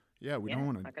shouldn't. Jason. Yeah, we Yeah, don't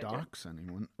want not to gonna do it. dox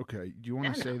anyone. Okay. Do you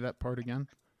want to No, say that part again?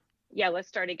 Yeah, let's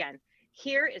start again.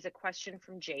 Here is a question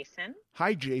from Jason.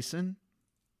 Hi, Jason.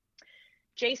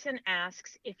 Jason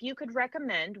asks, if you could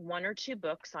recommend one or two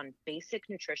books on basic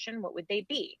nutrition, what would they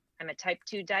be? I'm a type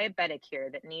 2 diabetic here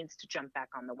that needs to jump back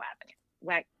on the wagon.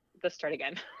 Let's start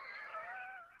again.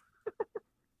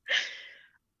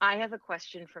 I have a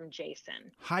question from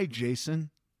Jason. Hi,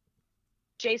 Jason.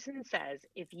 Jason says,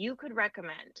 if you could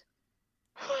recommend.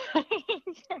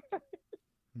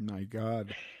 My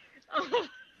God.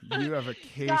 You have a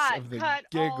case Scott, of the cut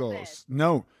all giggles. this.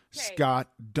 No, Okay. Scott,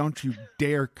 don't you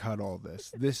dare cut all this.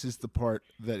 This is the part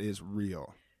that is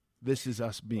real. This is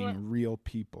us being Well- real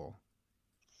people.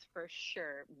 For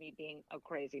sure, me being a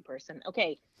crazy person.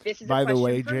 Okay, this is By a the question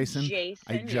way, from Jason, yes.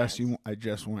 I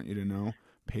just want you to know,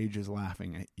 Paige is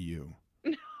laughing at you.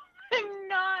 I'm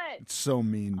not. It's so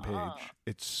mean, Paige. Oh,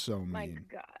 It's so My mean.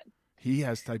 God. He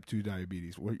has type 2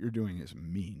 diabetes. What you're doing is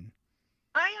mean.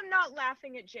 I am not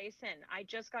laughing at Jason. I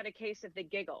just got a case of the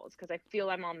giggles because I feel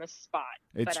I'm on the spot,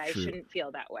 It's but I true. shouldn't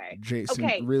feel that way. Jason,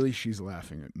 Okay. really, she's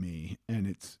laughing at me, and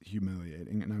it's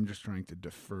humiliating, and I'm just trying to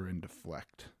defer and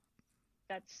deflect.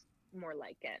 That's more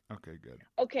like it. Okay, good.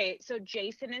 Okay, so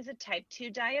Jason is a type 2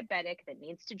 diabetic that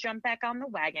needs to jump back on the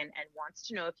wagon and wants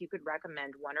to know if you could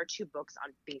recommend one or two books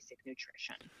on basic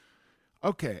nutrition.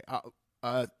 Okay,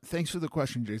 thanks for the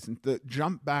question, Jason. The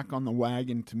jump back on the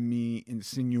wagon to me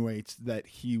insinuates that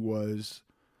he was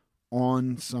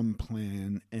on some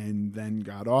plan and then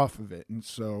got off of it. And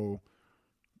so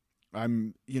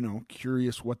I'm,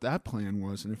 curious what that plan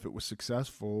was. And if it was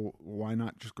successful, why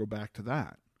not just go back to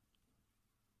that?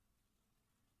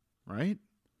 Right?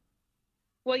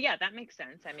 Well, yeah, that makes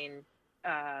sense. I mean,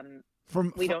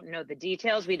 From we don't know the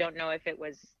details. We don't know if it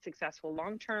was successful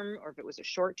long-term or if it was a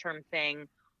short-term thing,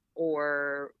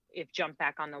 or if jump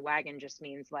back on the wagon just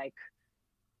means like,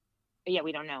 yeah,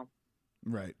 we don't know.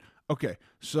 Right. Okay.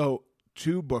 So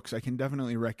 2 books. I can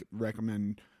definitely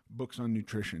recommend books on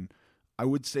nutrition. I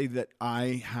would say that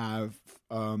I have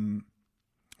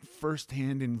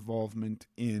firsthand involvement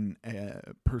in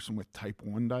a person with type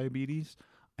 1 diabetes.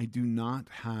 I do not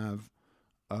have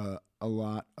a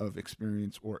lot of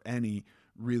experience or any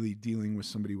really dealing with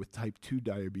somebody with type 2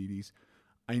 diabetes.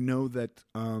 I know that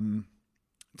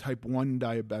type 1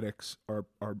 diabetics are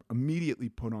immediately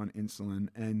put on insulin,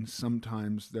 and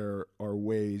sometimes there are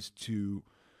ways to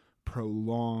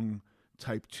prolong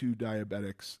type 2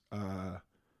 diabetics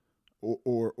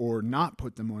or not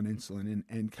put them on insulin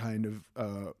and kind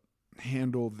of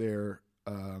handle their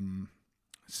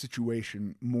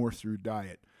situation more through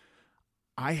diet.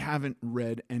 I haven't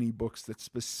read any books that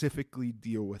specifically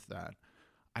deal with that.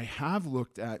 I have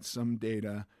looked at some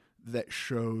data that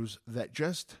shows that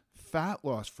just fat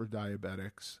loss for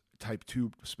diabetics, type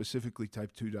 2, specifically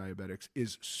type 2 diabetics,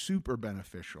 is super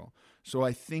beneficial. So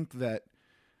I think that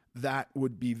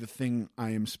would be the thing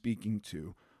I am speaking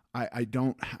to. I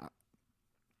don't have,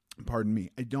 pardon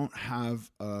me, I don't have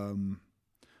a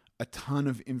ton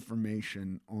of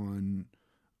information on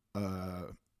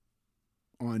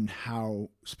how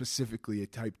specifically a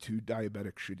type 2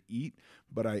 diabetic should eat,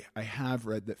 but I have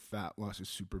read that fat loss is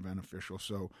super beneficial.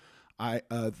 So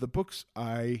the books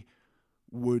I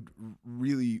would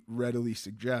really readily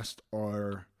suggest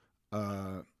are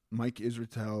Mike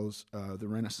Israetel's The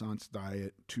Renaissance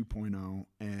Diet 2.0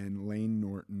 and Lane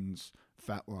Norton's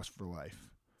Fat Loss for Life.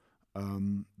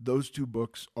 Those 2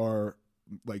 books are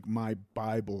like my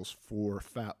Bibles for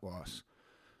fat loss.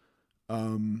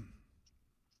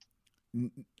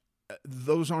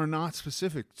 Those are not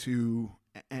specific to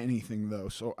anything though.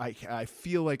 So I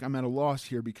feel like I'm at a loss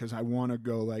here because I want to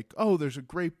go like, oh, there's a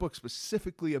great book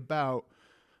specifically about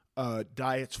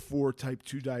diets for type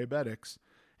 2 diabetics.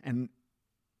 And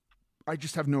I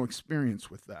just have no experience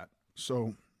with that.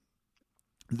 So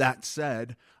that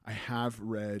said, I have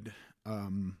read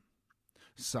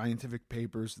scientific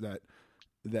papers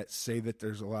that say that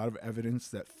there's a lot of evidence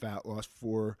that fat loss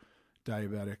for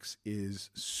diabetics is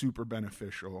super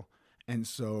beneficial. And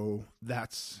so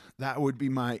that would be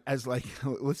my, as like,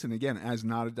 listen again, as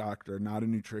not a doctor, not a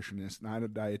nutritionist, not a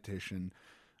dietitian,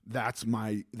 that's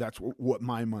what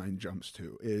my mind jumps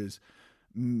to is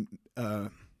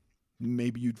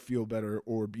maybe you'd feel better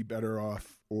or be better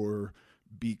off or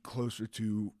be closer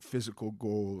to physical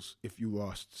goals if you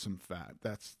lost some fat.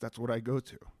 That's what I go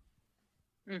to.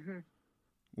 Mm-hmm.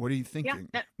 What are you thinking?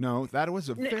 Yeah, no, that was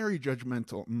a very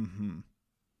judgmental. Mm-hmm.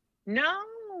 No,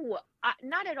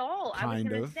 not at all. I was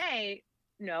going to say,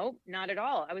 no, not at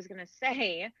all. I was going to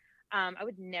say, I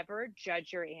would never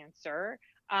judge your answer.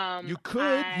 You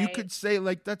could say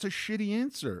like, that's a shitty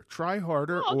answer. Try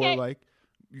harder. Oh, okay. Or like,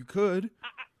 you could.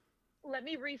 Let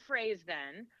me rephrase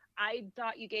then. I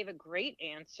thought you gave a great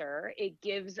answer. It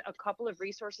gives a couple of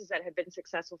resources that have been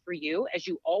successful for you. As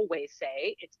you always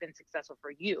say, it's been successful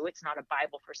for you. It's not a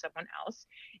Bible for someone else.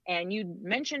 And you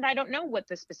mentioned, I don't know what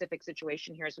the specific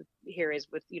situation here is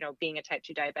with, you know, being a type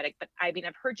 2 diabetic, but I mean,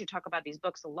 I've heard you talk about these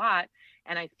books a lot,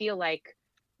 and I feel like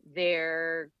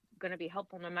they're going to be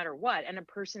helpful no matter what. And a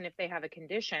person, if they have a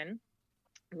condition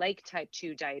like type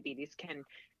 2 diabetes, can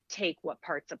take what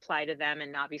parts apply to them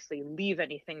and obviously leave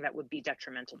anything that would be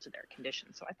detrimental to their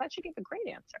condition. So I thought you gave a great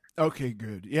answer. Okay,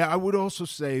 good. Yeah, I would also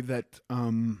say that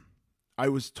I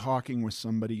was talking with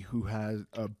somebody who has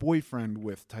a boyfriend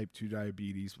with type 2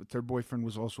 diabetes, but their boyfriend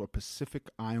was also a Pacific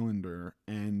Islander.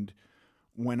 And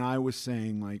when I was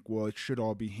saying like, well, it should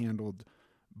all be handled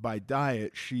by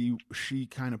diet, she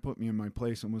kind of put me in my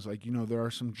place and was like, you know, there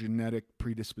are some genetic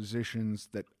predispositions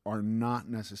that are not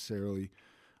necessarily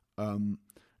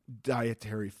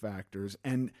dietary factors,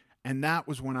 and that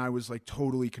was when I was like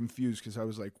totally confused because I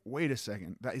was like, wait a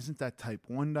second, isn't that type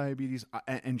 1 diabetes?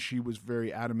 And she was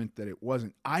very adamant that it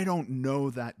wasn't. I don't know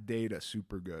that data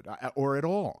super good or at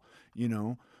all. You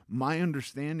know, my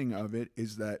understanding of it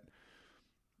is that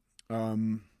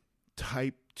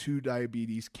type 2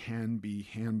 diabetes can be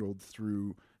handled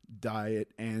through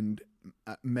diet and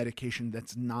medication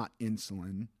that's not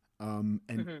insulin,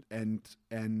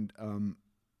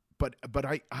 But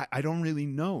I don't really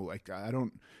know. Like, I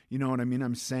don't, you know what I mean?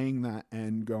 I'm saying that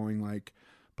and going like,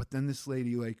 but then this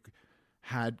lady like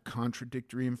had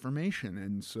contradictory information.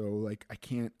 And so like, I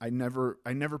never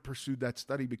pursued that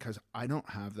study because I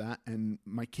don't have that and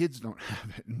my kids don't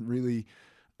have it. And really,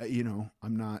 you know,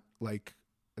 I'm not like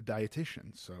a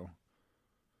dietitian. So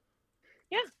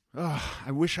yeah.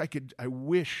 I wish I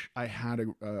had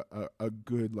a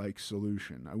good like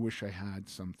solution. I wish I had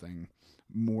something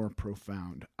more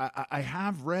profound. I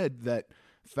have read that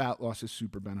fat loss is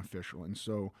super beneficial, and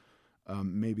so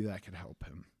maybe that could help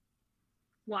him.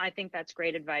 Well, I think that's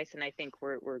great advice, and I think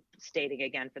we're stating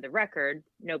again for the record,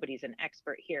 nobody's an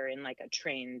expert here in like a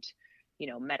trained, you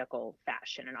know, medical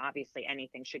fashion, and obviously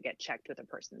anything should get checked with a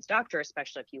person's doctor,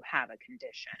 especially if you have a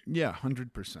condition. Yeah,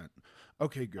 100%.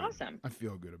 Okay, good. Awesome. I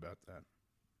feel good about that.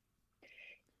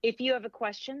 If you have a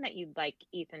question that you'd like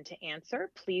Ethan to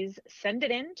answer, please send it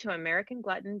in to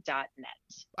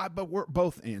americanglutton.net. But we're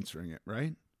both answering it,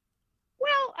 right?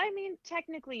 Well, I mean,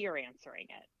 technically you're answering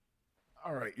it.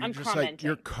 All right. I'm just commenting. Like,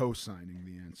 you're co-signing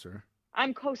the answer.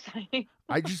 I'm co-signing.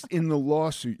 I just, in the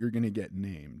lawsuit, you're going to get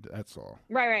named. That's all.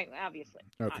 Right. Obviously.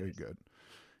 Okay, obviously. Good.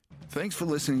 Thanks for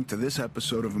listening to this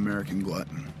episode of American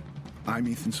Glutton. I'm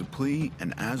Ethan Suplee,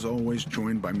 and as always,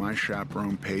 joined by my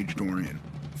chaperone, Paige Dorian.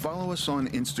 Follow us on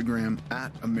Instagram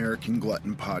at American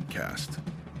Glutton Podcast.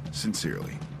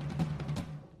 Sincerely.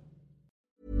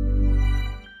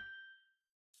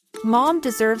 Mom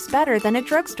deserves better than a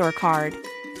drugstore card.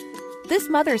 This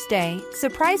Mother's Day,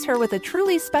 surprise her with a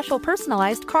truly special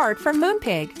personalized card from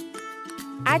Moonpig.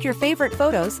 Add your favorite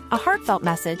photos, a heartfelt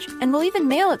message, and we'll even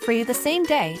mail it for you the same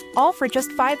day, all for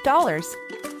just $5.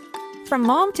 From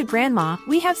mom to grandma,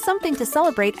 we have something to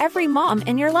celebrate every mom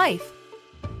in your life.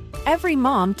 Every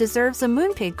mom deserves a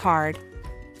Moonpig card.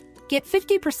 Get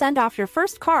 50% off your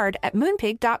first card at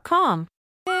Moonpig.com.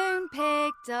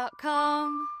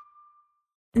 Moonpig.com.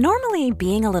 Normally,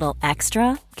 being a little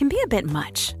extra can be a bit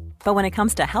much. But when it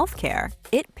comes to healthcare,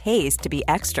 it pays to be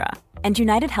extra. And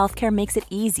United Healthcare makes it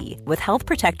easy with Health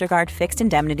Protector Guard fixed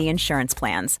indemnity insurance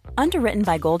plans. Underwritten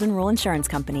by Golden Rule Insurance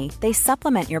Company, they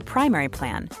supplement your primary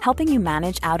plan, helping you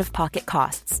manage out-of-pocket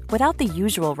costs without the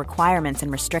usual requirements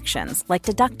and restrictions like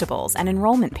deductibles and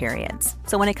enrollment periods.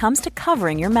 So when it comes to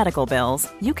covering your medical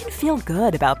bills, you can feel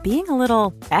good about being a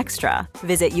little extra.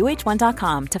 Visit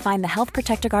uh1.com to find the Health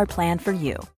Protector Guard plan for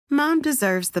you. Mom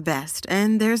deserves the best,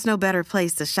 and there's no better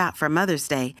place to shop for Mother's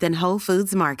Day than Whole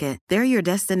Foods Market. They're your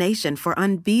destination for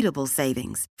unbeatable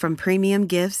savings, from premium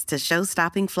gifts to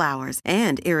show-stopping flowers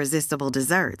and irresistible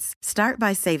desserts. Start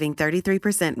by saving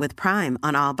 33% with Prime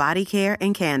on all body care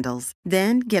and candles.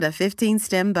 Then get a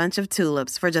 15-stem bunch of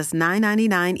tulips for just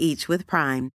 $9.99 each with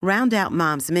Prime. Round out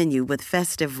Mom's menu with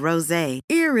festive rosé,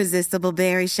 irresistible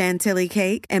berry chantilly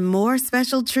cake, and more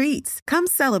special treats. Come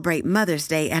celebrate Mother's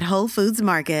Day at Whole Foods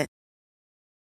Market.